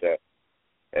 Appreciate that.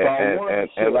 And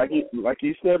like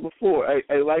you said before,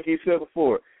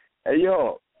 hey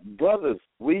y'all, brothers,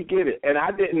 we get it. And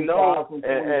I didn't know,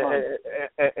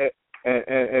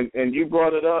 and you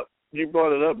brought it up. You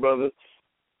brought it up, brother,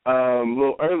 a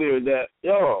little earlier that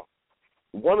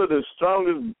one of the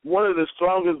strongest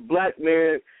black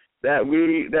men that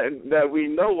we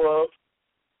know of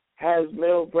has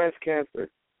male breast cancer.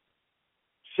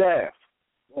 Shaft.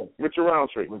 Richard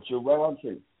Roundtree. Richard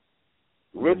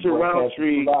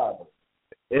Roundtree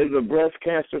is a breast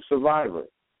cancer survivor.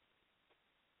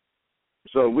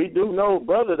 So we do know,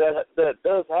 brother, that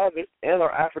does have it in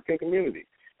our African community,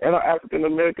 and our African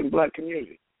American black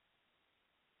community.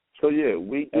 So yeah,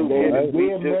 we do get it. We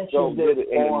just don't get it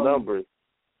in the numbers.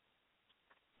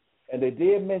 And they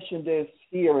did mention this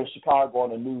here in Chicago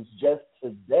on the news just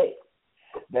today,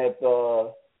 that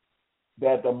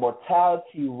the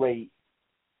mortality rate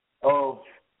of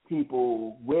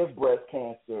people with breast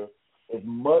cancer is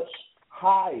much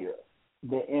higher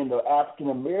than in the African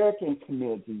American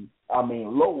community. I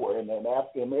mean, lower in the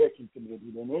African American community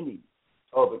than any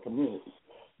other community.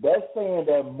 That's saying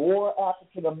that more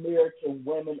African American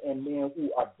women and men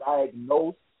who are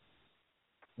diagnosed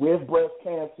with breast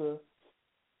cancer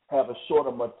have a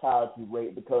shorter mortality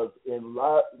rate because in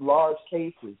large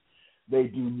cases they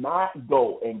do not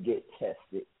go and get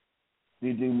tested.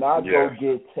 They do not go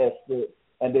get tested,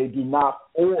 and they do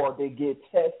not, or they get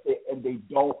tested and they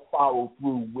don't follow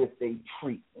through with their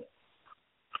treatment.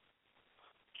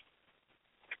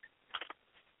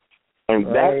 And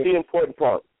that's the important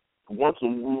part. Once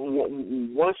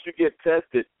you get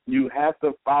tested, you have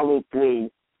to follow through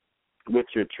with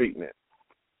your treatment.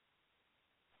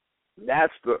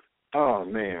 That's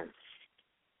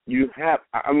you have.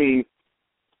 I mean,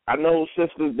 I know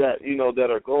sisters that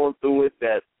are going through it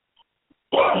that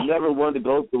never wanted to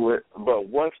go through it, but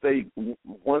once they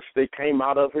came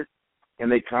out of it and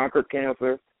they conquered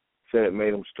cancer, said it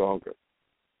made them stronger.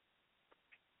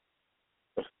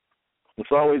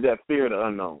 It's always that fear of the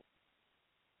unknown.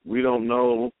 We don't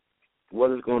know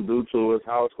what it's going to do to us,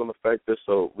 how it's going to affect us,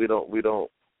 so we don't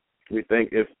we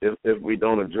think if we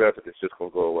don't address it, it's just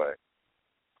gonna go away.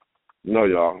 No,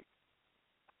 y'all,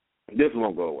 this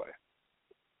won't go away.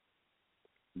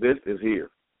 This is here.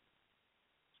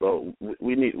 So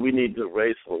we need to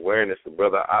raise some awareness. And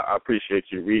brother, I appreciate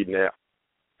you reading that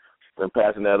and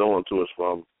passing that on to us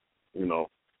from the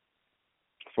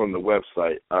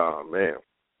website.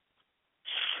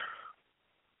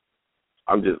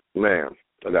 Man,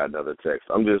 I got another text.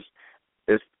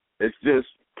 It's just,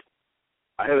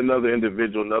 I had another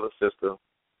individual, another sister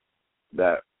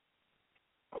that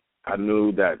I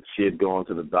knew that she had gone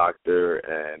to the doctor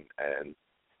and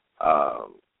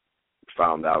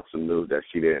found out some news that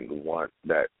she didn't want,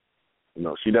 that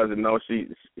she doesn't know she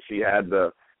had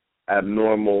the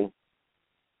abnormal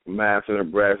mass in her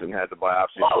breast and had the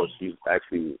biopsy, so she's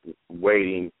actually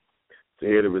waiting to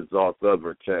hear the results of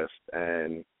her test.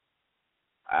 And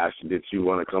I asked her, did she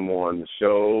want to come on the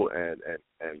show and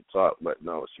talk, but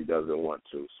no, she doesn't want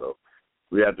to. So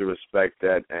we have to respect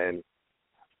that. And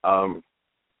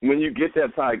when you get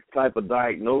that type of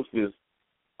diagnosis,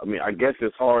 I mean, I guess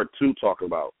it's hard to talk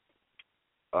about.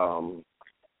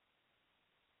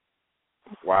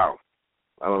 Wow.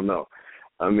 I don't know.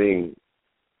 I mean,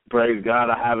 praise God,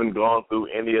 I haven't gone through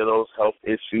any of those health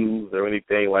issues or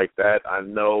anything like that. I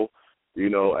know,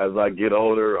 as I get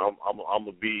older, I'm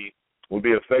gonna be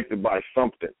affected by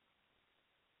something,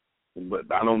 but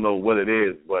I don't know what it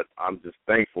is. But I'm just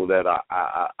thankful that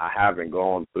I haven't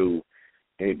gone through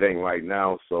anything right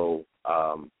now. So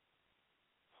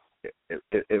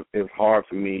it's hard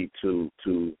for me to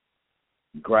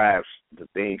grasp the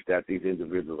things that these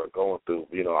individuals are going through.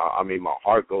 I mean, my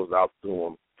heart goes out to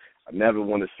them. I never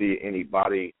want to see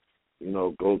anybody,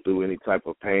 go through any type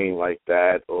of pain like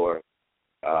that, or,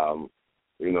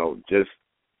 just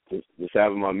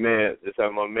having my man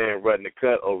running the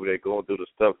cut over there, going through the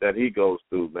stuff that he goes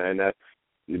through, man. That,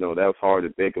 that's hard to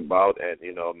think about, and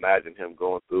imagine him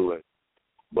going through it.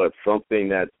 But something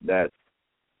that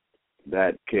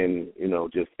can,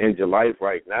 just end your life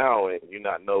right now, and you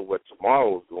not know what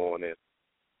tomorrow is going in,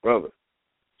 brother,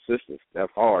 sisters,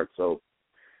 that's hard. So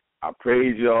I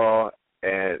praise y'all,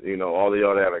 and all of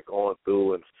y'all that are going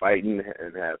through and fighting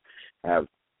and have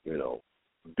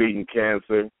beaten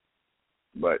cancer,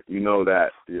 but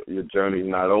that your journey's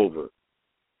not over,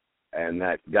 and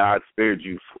that God spared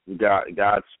you.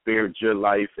 God spared your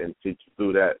life and took you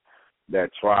through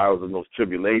that trials and those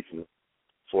tribulations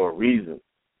for a reason.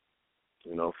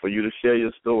 For you to share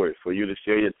your story, for you to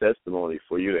share your testimony,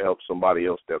 for you to help somebody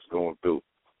else that's going through.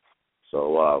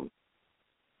 So,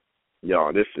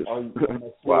 y'all, this is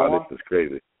wow. This is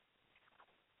crazy.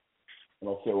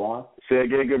 Say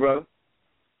again, good brother.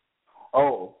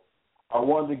 Oh, I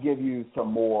wanted to give you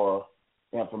some more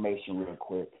information real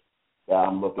quick that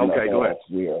I'm looking at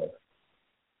elsewhere.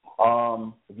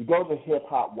 If you go to Hip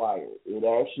Hop Wire, it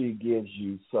actually gives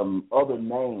you some other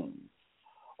names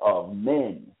of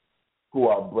men who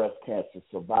are breast cancer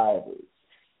survivors.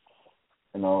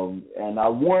 And I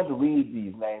wanted to read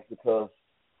these names because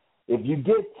if you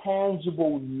get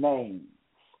tangible names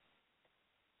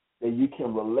that you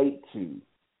can relate to,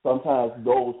 sometimes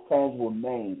those tangible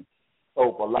names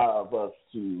help a lot of us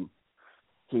to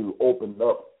open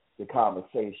up the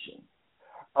conversation.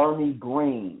 Ernie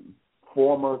Green,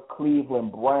 former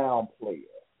Cleveland Brown player,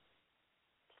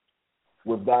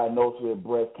 was diagnosed with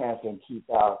breast cancer in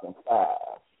 2005.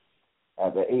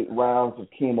 After 8 rounds of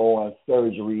chemo and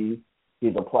surgery,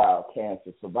 he's a proud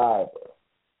cancer survivor.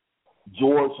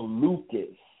 George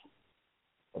Lucas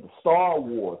of the Star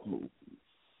Wars movies,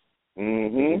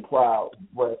 is a proud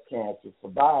breast cancer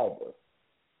survivor.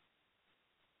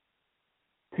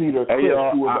 Peter Criss,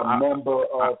 who was a member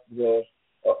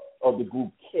of the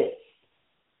group Kiss.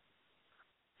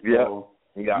 Yeah, so,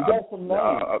 you got some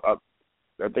names.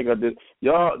 I think I did.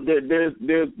 Y'all,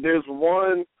 there's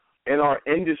one in our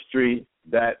industry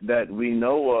that we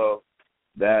know of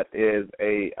that is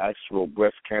a actual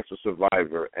breast cancer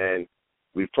survivor, and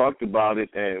we've talked about it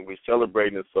and we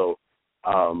celebrate it. So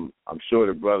I'm sure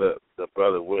the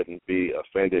brother wouldn't be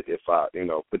offended if I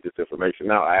put this information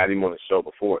out. I had him on the show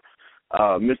before.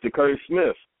 Mr. Curtis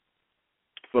Smith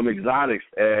from Exotics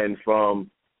and from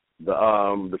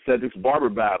the Cedric's Barber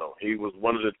Battle. He was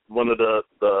one of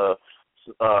the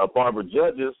barber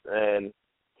judges, and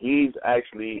he's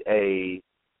actually a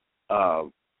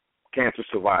cancer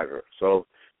survivor. So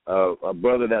a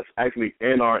brother that's actually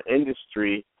in our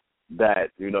industry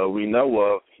that we know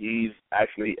of. He's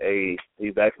actually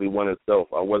one himself.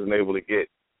 I wasn't able to get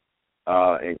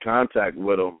in contact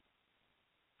with him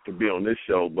to be on this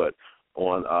show, but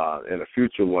on in a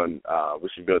future one we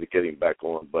should be able to get him back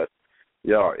on. But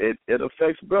it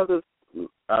affects brothers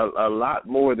a lot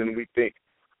more than we think.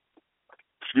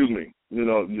 excuse me,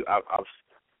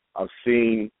 I've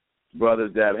seen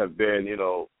brothers that have been,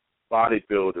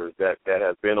 bodybuilders that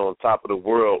have been on top of the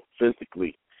world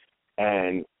physically,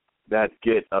 and that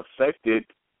get affected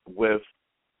with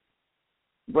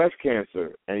breast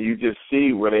cancer, and you just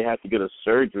see where they have to get a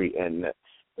surgery and the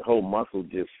whole muscle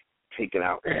just taken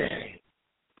out.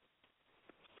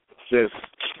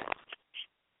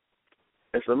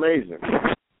 It's amazing.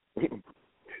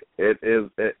 It is,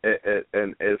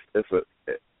 and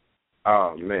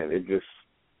oh man, it just,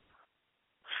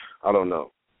 I don't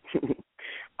know.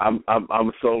 I'm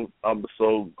so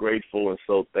grateful and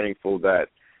so thankful that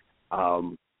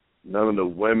none of the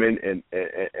women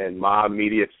in my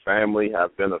immediate family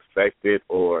have been affected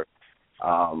or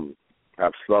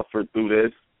have suffered through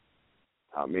this.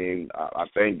 I mean, I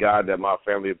thank God that my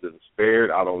family has been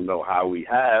spared. I don't know how we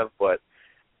have, but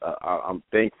I'm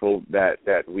thankful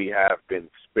that we have been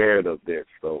spared of this.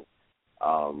 So,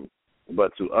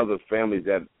 but to other families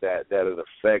that it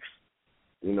affects,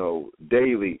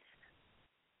 daily,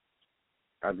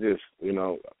 I just,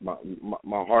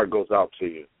 my heart goes out to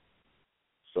you.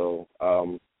 So,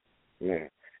 man,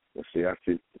 let's see. I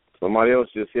see somebody else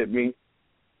just hit me.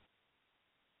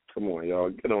 Come on, y'all,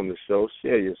 get on the show,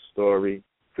 share your story.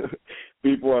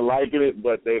 People are liking it,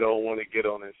 but they don't want to get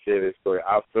on and share their story.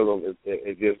 I feel them,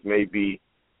 it just may be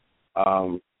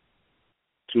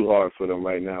too hard for them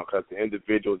right now, because the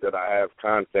individuals that I have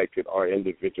contacted are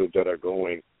individuals that are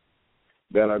going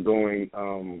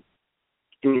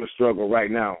through the struggle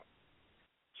right now.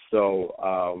 So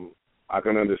I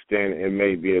can understand it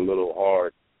may be a little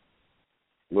hard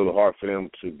for them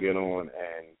to get on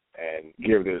and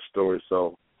give their story.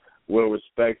 So we'll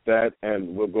respect that,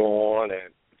 and we'll go on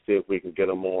and see if we can get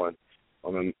them on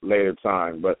a later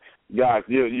time. But, guys,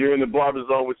 you're in the Barber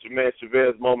Zone with your man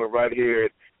Chavez Moment right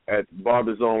here at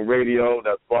Barber Zone Radio.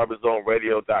 That's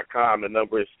barberzoneradio.com. The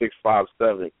number is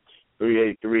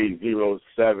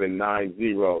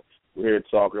 657-383-0790. We're here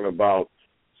talking about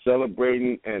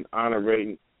celebrating and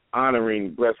honoring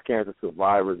breast cancer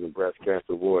survivors and breast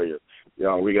cancer warriors.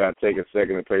 Y'all, we got to take a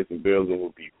second and pay some bills, and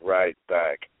we'll be right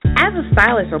back. As a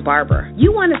stylist or barber,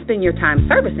 you want to spend your time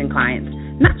servicing clients,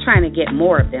 not trying to get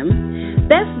more of them.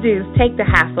 Best Dues take the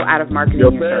hassle out of marketing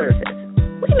your services.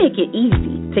 We make it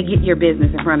easy to get your business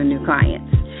in front of new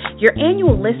clients. Your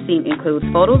annual listing includes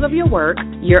photos of your work,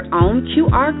 your own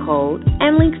QR code,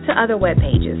 and links to other web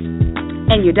pages.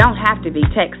 And you don't have to be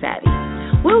tech savvy.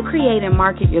 We'll create and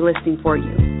market your listing for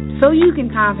you, so you can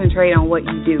concentrate on what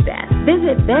you do best.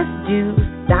 Visit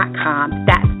bestdues.com.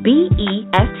 That's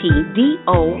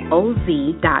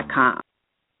BESTDOOZ.com.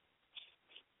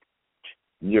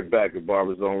 You're back at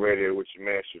Barber Zone Radio with your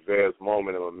man Chavez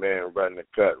Moment and my man Running the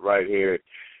Cut right here at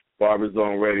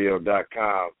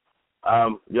barberzoneradio.com.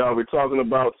 Y'all, we're talking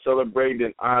about celebrating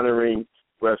and honoring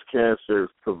breast cancer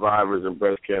survivors and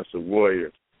breast cancer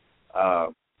warriors.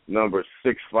 Number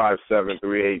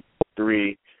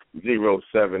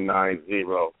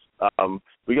 657-383-0790.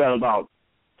 We got about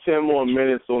 10 more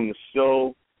minutes on the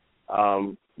show,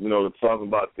 to talk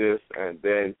about this, and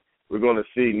then we're going to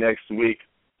see next week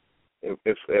if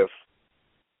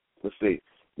let's see,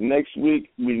 next week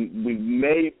we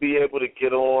may be able to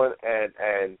get on,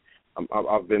 and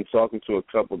I've been talking to a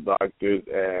couple doctors,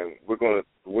 and we're going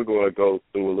to go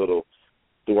through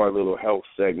our little health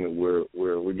segment where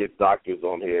we get doctors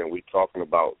on here and we're talking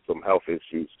about some health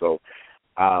issues. So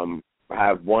I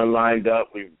have one lined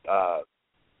up. We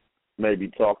may be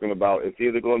talking about, it's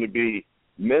either going to be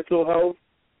mental health,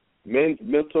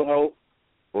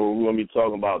 or we're going to be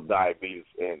talking about diabetes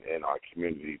in our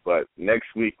community. But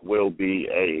next week will be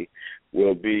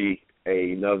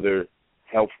another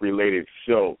health-related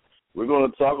show. We're going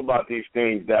to talk about these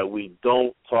things that we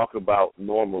don't talk about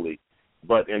normally.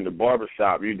 But in the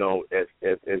barbershop,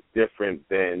 it's different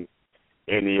than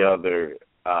any other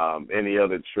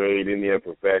trade, any other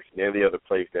profession, any other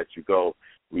place that you go.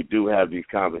 We do have these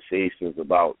conversations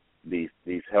about these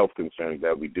health concerns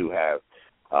that we do have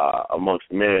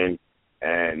amongst men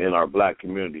and in our black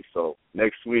community. So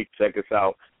next week, check us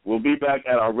out. We'll be back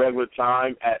at our regular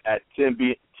time at 10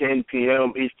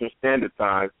 p.m. Eastern Standard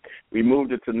Time. We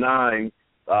moved it to 9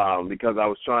 because I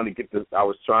was trying to get this. I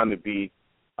was trying to be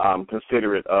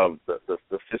considerate of the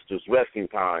sisters' resting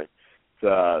time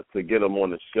to get them on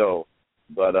the show.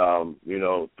 But,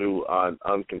 through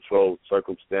uncontrolled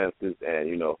circumstances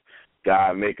and,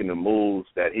 God making the moves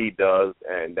that he does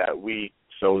and that we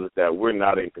shows us that we're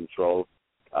not in control,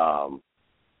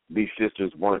 these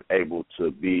sisters weren't able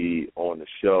to be on the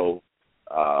show.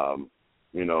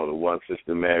 The one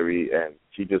sister, Mary, and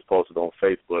she just posted on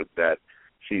Facebook that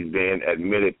she's being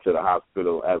admitted to the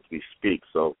hospital as we speak.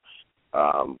 So,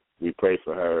 we pray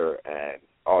for her, and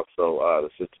also the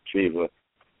Sister Treva.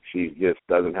 She just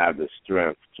doesn't have the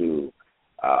strength to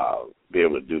be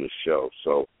able to do the show.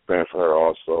 So praying for her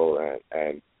also,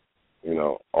 and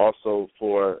also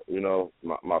for,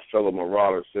 my fellow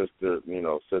Marauder sister,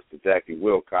 Sister Jackie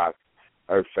Wilcox,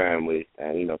 her family,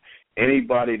 and,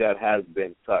 anybody that has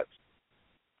been touched,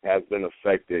 has been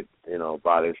affected,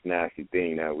 by this nasty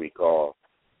thing that we call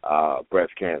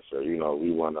breast cancer.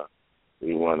 We wanna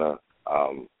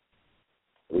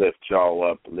lift y'all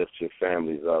up, lift your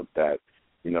families up, that,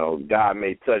 God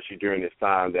may touch you during this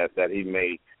time, that he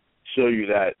may show you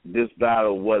that this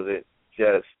battle wasn't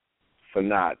just for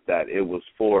naught, that it was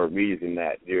for a reason,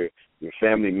 that your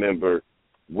family member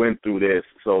went through this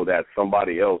so that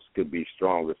somebody else could be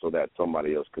stronger, so that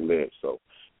somebody else could live. So,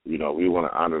 we want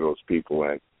to honor those people,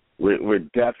 and we're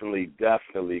definitely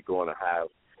going to have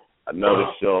another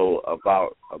show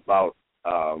about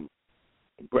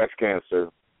breast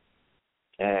cancer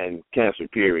and cancer,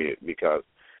 period, because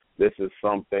this is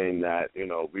something that,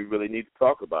 we really need to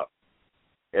talk about.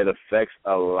 It affects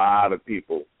a lot of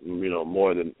people,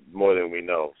 more than we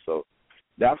know. So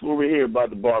that's what we're here about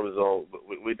the Barber Zone.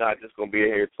 We're not just going to be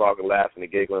here talking, laughing,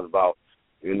 and giggling about,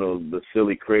 the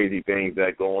silly, crazy things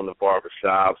that go on in the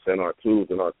barbershops and our tools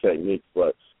and our techniques,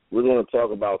 but we're going to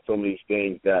talk about some of these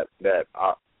things that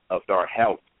affect our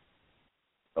health,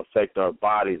 affect our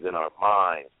bodies and our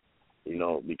minds,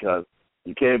 because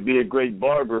you can't be a great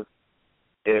barber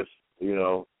if,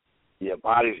 your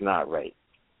body's not right,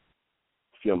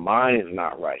 if your mind is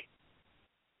not right.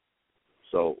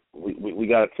 So we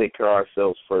got to take care of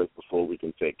ourselves first before we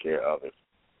can take care of it.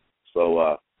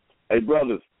 So, hey,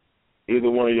 brothers, either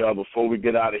one of y'all, before we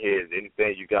get out of here,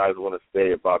 anything you guys want to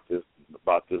say about this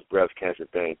breast cancer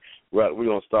thing? We're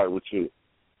going to start with you,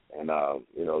 and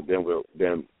then we'll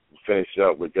finish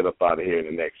up. We'll get up out of here in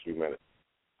the next few minutes.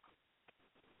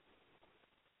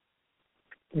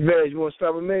 Veg, you want to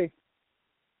start with me?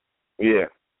 Yeah.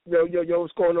 Yo,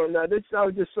 what's going on now? I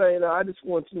was just saying, I just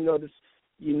want to,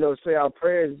 say our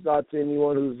prayers out to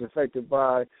anyone who's affected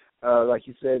by, like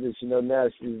you said, this,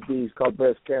 nasty disease called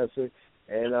breast cancer.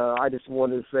 And I just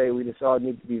wanted to say we just all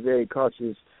need to be very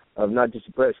conscious of not just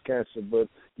breast cancer, but,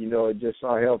 just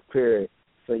our health, period.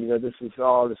 So, this is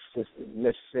all the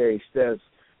necessary steps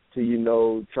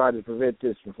to, try to prevent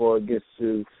this before it gets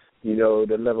to,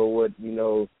 the level what,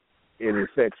 it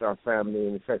affects our family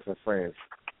and affects our friends.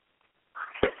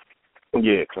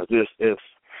 Yeah, because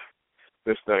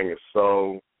this thing is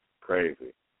so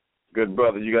crazy. Good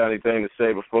brother, you got anything to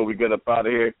say before we get up out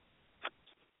of here?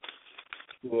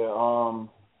 Yeah,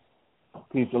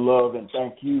 peace and love, and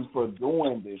thank you for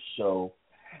doing this show.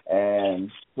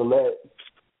 And to let,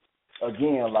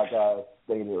 again, like I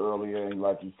stated earlier and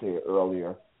like you said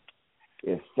earlier,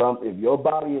 if your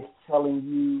body is telling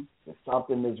you that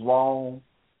something is wrong,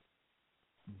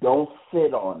 don't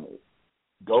sit on it.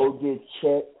 Go get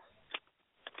checked.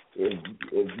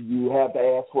 If you have to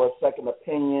ask for a second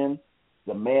opinion,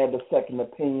 demand a second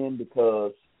opinion,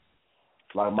 because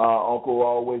like my uncle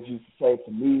always used to say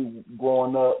to me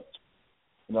growing up,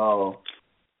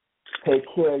 take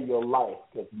care of your life,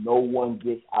 because no one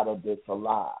gets out of this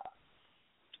alive.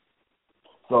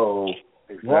 So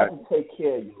exactly. You have to take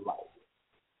care of your life.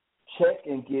 Check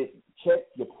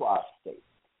your prostate.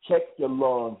 Check your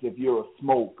lungs if you're a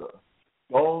smoker.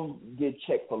 Don't get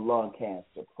checked for lung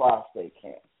cancer, prostate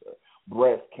cancer,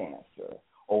 breast cancer,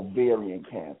 ovarian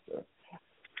cancer.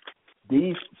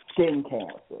 These skin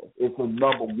cancer is the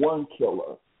number one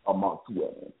killer amongst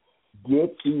women.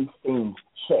 Get these things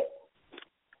checked.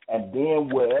 And then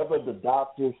whatever the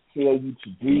doctors tell you to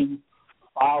do,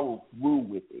 follow through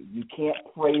with it. You can't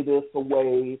pray this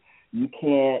away. You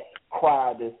can't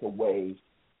cry this away.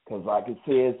 Because like it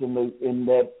says in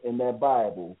that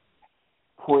Bible,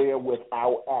 prayer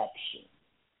without action.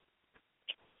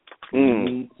 You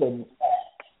need to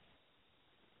act.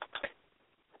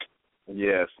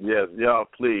 Yes, y'all,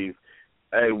 please.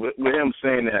 Hey, with him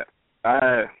saying that,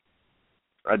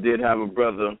 I did have a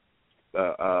brother,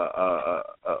 brother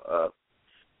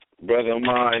of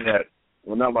mine that,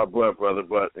 well, not my blood brother,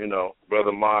 but brother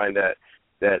of mine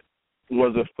that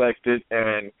was affected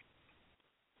and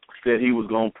said he was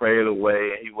going to pray it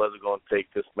away and he wasn't going to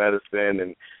take this medicine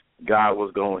and God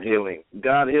was going to heal him.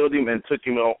 God healed him and took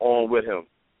him on with him.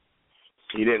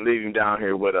 He didn't leave him down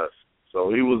here with us.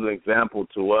 So he was an example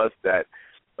to us that,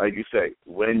 like you say,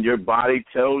 when your body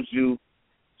tells you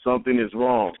something is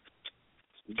wrong,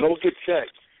 go get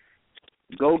checked.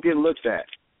 Go get looked at.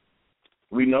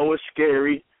 We know it's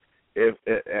scary,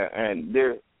 and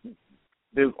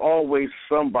there's always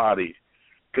somebody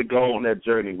could go on that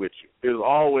journey with you. There's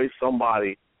always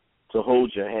somebody to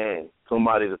hold your hand,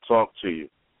 somebody to talk to you.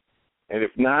 And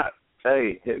if not,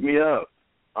 hey, hit me up.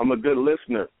 I'm a good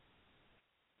listener.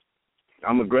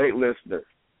 I'm a great listener.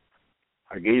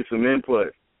 I give you some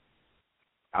input.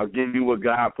 I'll give you what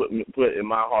God put in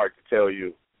my heart to tell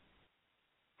you.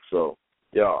 So,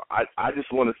 I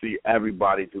just want to see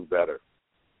everybody do better.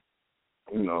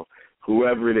 You know,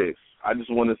 whoever it is. I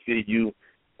just want to see you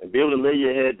and be able to lay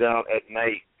your head down at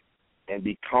night and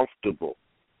be comfortable,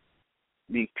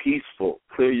 be peaceful,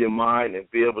 clear your mind, and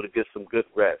be able to get some good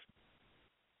rest.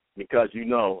 Because you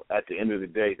know at the end of the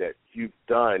day that you've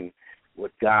done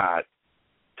what God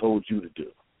told you to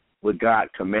do, what God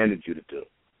commanded you to do.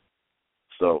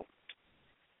 So,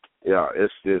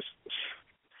 it's this.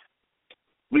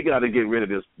 We got to get rid of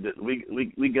this.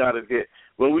 We got to get.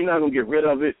 Well, we're not gonna get rid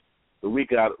of it, but we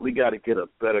got to get a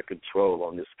better control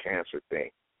on this cancer thing.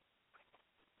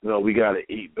 You know, we got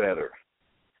to eat better.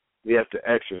 We have to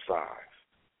exercise.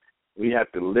 We have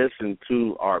to listen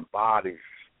to our bodies.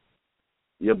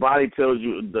 Your body tells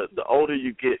you, the older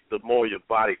you get, the more your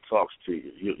body talks to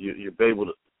you. You're able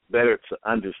to better to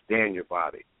understand your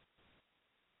body.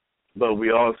 But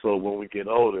we also, when we get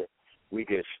older, we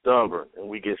get stubborn and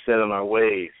we get set in our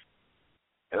ways.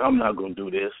 And I'm not going to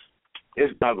do this.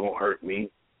 It's not going to hurt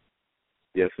me.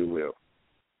 Yes, it will.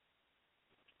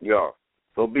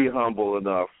 So be humble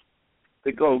enough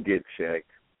to go get checked.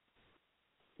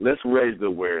 Let's raise the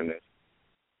awareness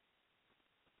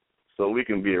so we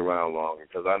can be around longer.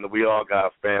 Because I know we all got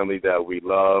a family that we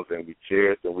love and we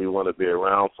cherish and we want to be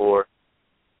around for.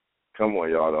 Come on,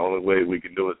 y'all. The only way we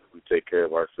can do it is if we take care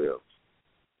of ourselves.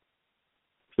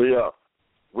 So,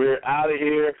 we're out of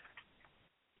here.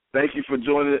 Thank you for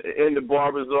joining in the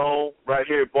Barber Zone, right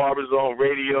here at Barber Zone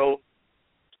Radio,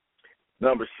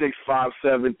 number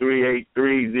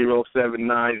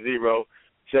 657-383-0790.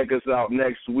 Check us out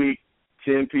next week,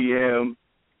 10 p.m.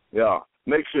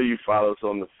 Make sure you follow us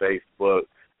on the Facebook,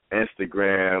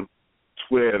 Instagram,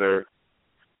 Twitter.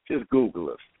 Just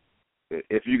Google us.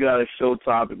 If you got a show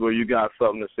topic or you got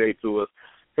something to say to us,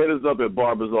 hit us up at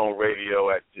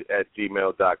barberzoneradio at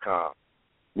gmail.com.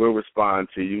 We'll respond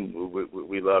to you.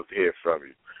 We love to hear from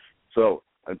you. So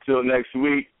until next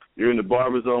week, you're in the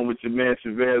Barber Zone with your man,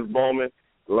 Chavez Bowman,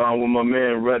 along with my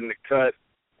man, Running the Cut.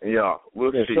 And,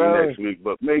 we'll see you next week.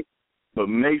 But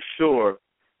make sure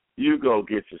you go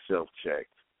get yourself checked.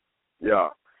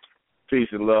 Peace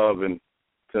and love. And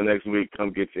until next week,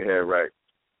 come get your hair right.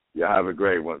 Y'all have a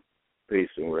great one. Peace,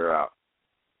 and we're out.